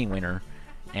Grammy winner,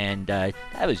 and that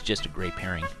was just a great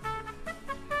pairing.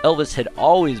 Elvis had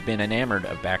always been enamored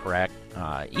of Bacharach,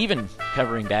 even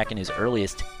covering back in his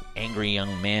earliest angry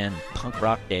young man punk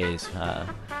rock days.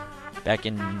 Back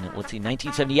in,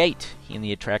 1978, he and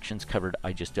the Attractions covered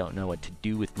I Just Don't Know What to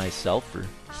Do With Myself for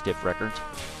Stiff Records.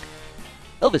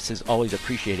 Elvis has always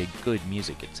appreciated good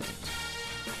music, it seems.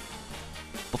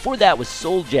 Before that was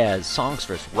soul jazz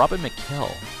songstress Robin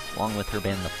McKell, along with her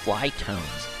band the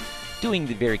Flytones, doing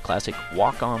the very classic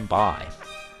Walk On By.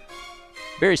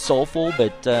 Very soulful,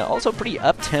 but also pretty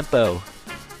up-tempo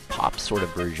pop sort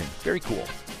of version. Very cool.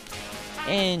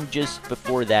 And just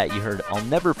before that, you heard I'll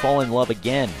Never Fall in Love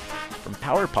Again from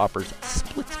Power Poppers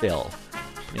Splitsville,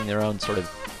 putting their own sort of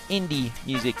indie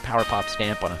music power pop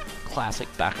stamp on a classic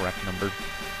Bacharach number.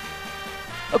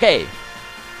 Okay,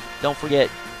 don't forget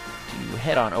to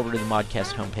head on over to the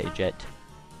Modcast homepage at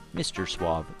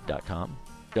MrSuave.com.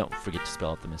 Don't forget to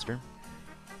spell out the Mr.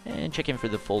 And check in for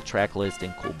the full track list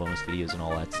and cool bonus videos and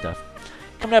all that stuff.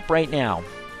 Coming up right now,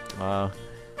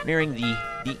 nearing the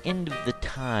end of the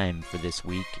time for this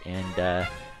week, and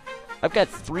I've got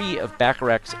 3 of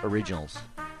Bacharach's originals,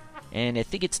 and I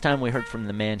think it's time we heard from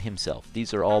the man himself.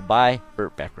 These are all by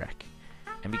Burt Bacharach,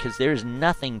 and because there's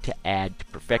nothing to add to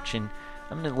perfection,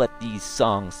 I'm going to let these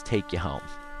songs take you home.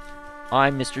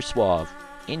 I'm Mr. Suave.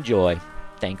 Enjoy.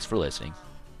 Thanks for listening.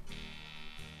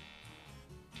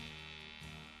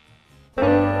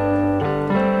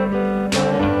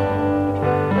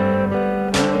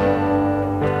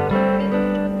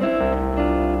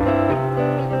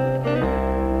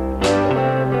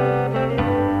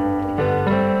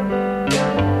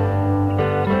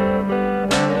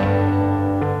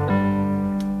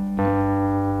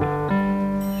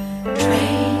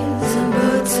 Trains and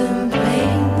boats and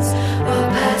planes are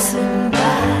passing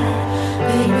by.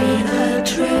 They mean a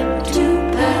trip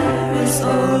to Paris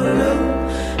or Rome,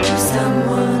 to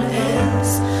someone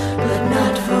else, but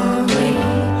not for me.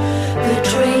 The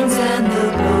trains and the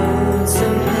boats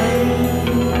and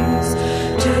planes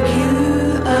took you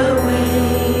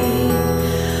away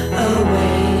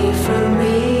from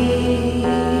me.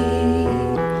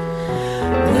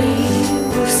 We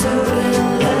were so in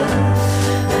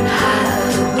love and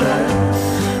high above.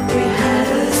 We had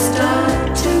a star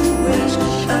to wish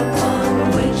upon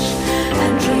wish,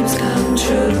 and dreams come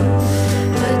true,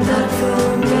 but not for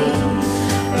me.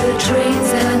 The trains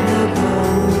and the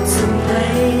boats and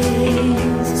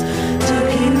planes took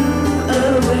you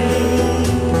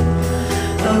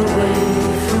away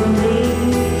from me.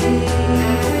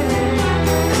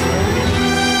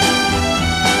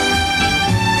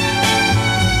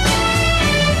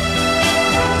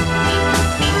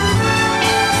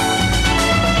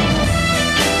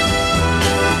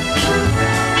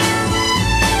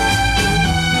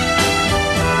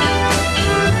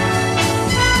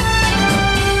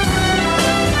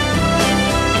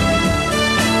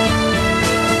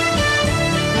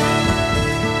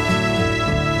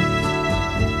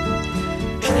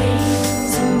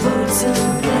 Trains and boats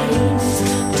and planes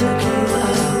took you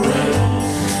away,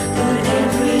 but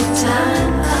every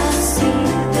time I see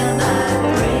them I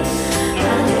pray,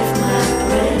 and if my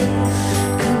prayer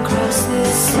can cross the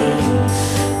sea,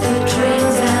 the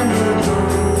trains and the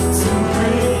boats and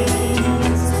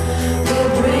planes will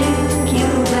bring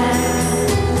you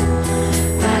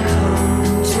back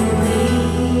home to me.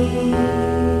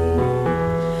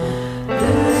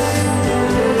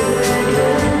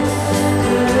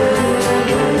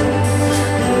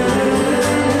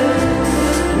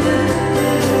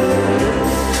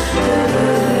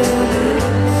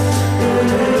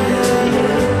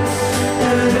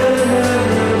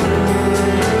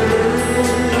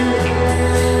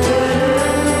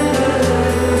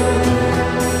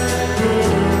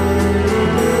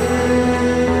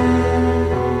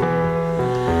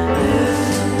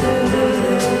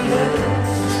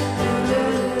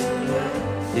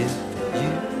 If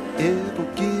you ever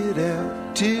get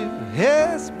out to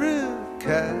Hasbrook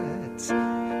Heights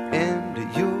and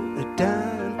you're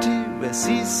dying to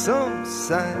see some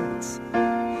sights,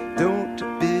 don't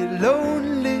be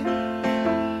lonely,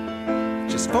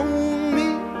 just phone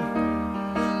me.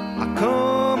 I'll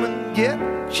come and get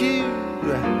you,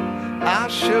 I'll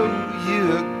show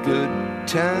you a good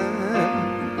time.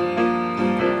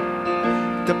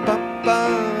 The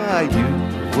papa, you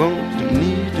won't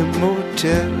need a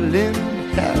motel in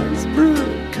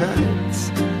Hasbrook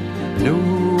Heights. No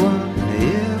one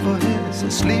ever has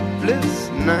a sleepless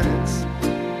nights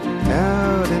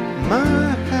out at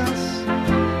my house.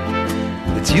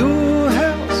 It's your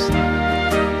house.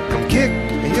 Come kick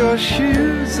your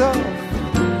shoes off.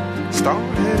 Start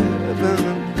having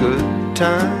a good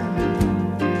time.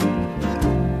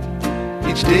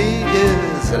 Each day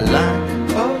is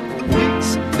like a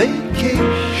week's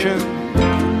vacation.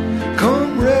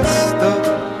 Come rest up.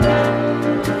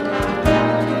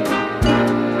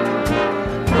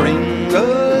 Bring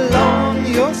along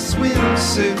your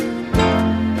swimsuit.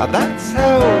 That's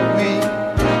how we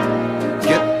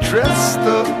get dressed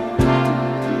up.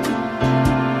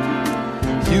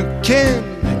 You can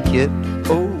get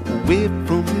away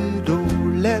from it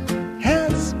all at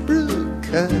Hasbrook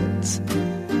Heights.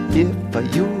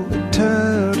 If you're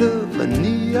tired of the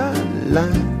neon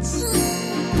lights,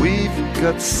 we've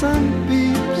got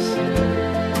sunbeams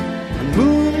and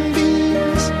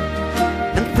moonbeams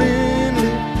and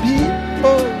friendly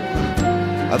people.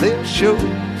 They'll show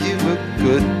you a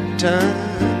good time.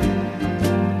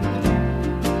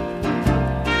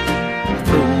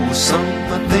 Throw some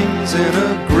things in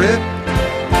a grip.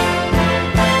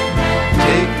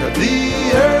 Take the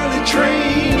early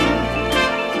train.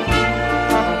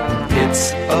 It's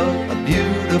a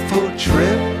beautiful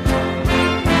trip.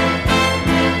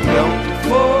 Don't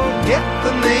forget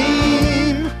the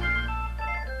name.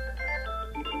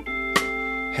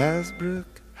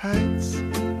 Hasbrook Heights.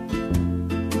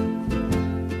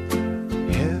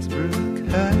 Hasbrook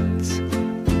Heights.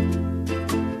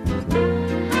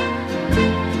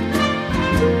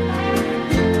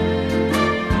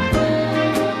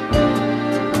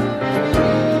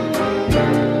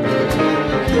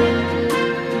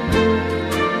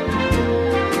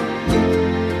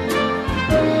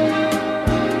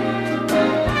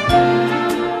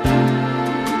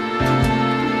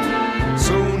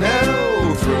 So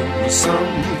now throw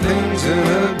some things in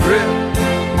a grip.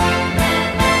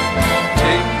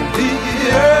 Take the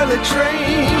early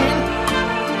train.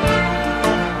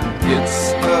 It's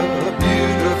a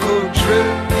beautiful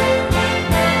trip.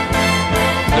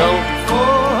 Don't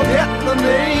forget the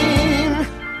name.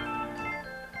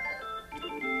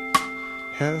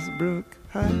 Hasbrook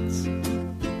Heights.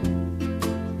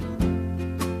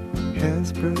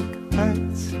 Hasbrook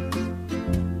Heights.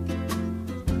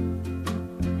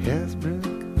 Hasbrook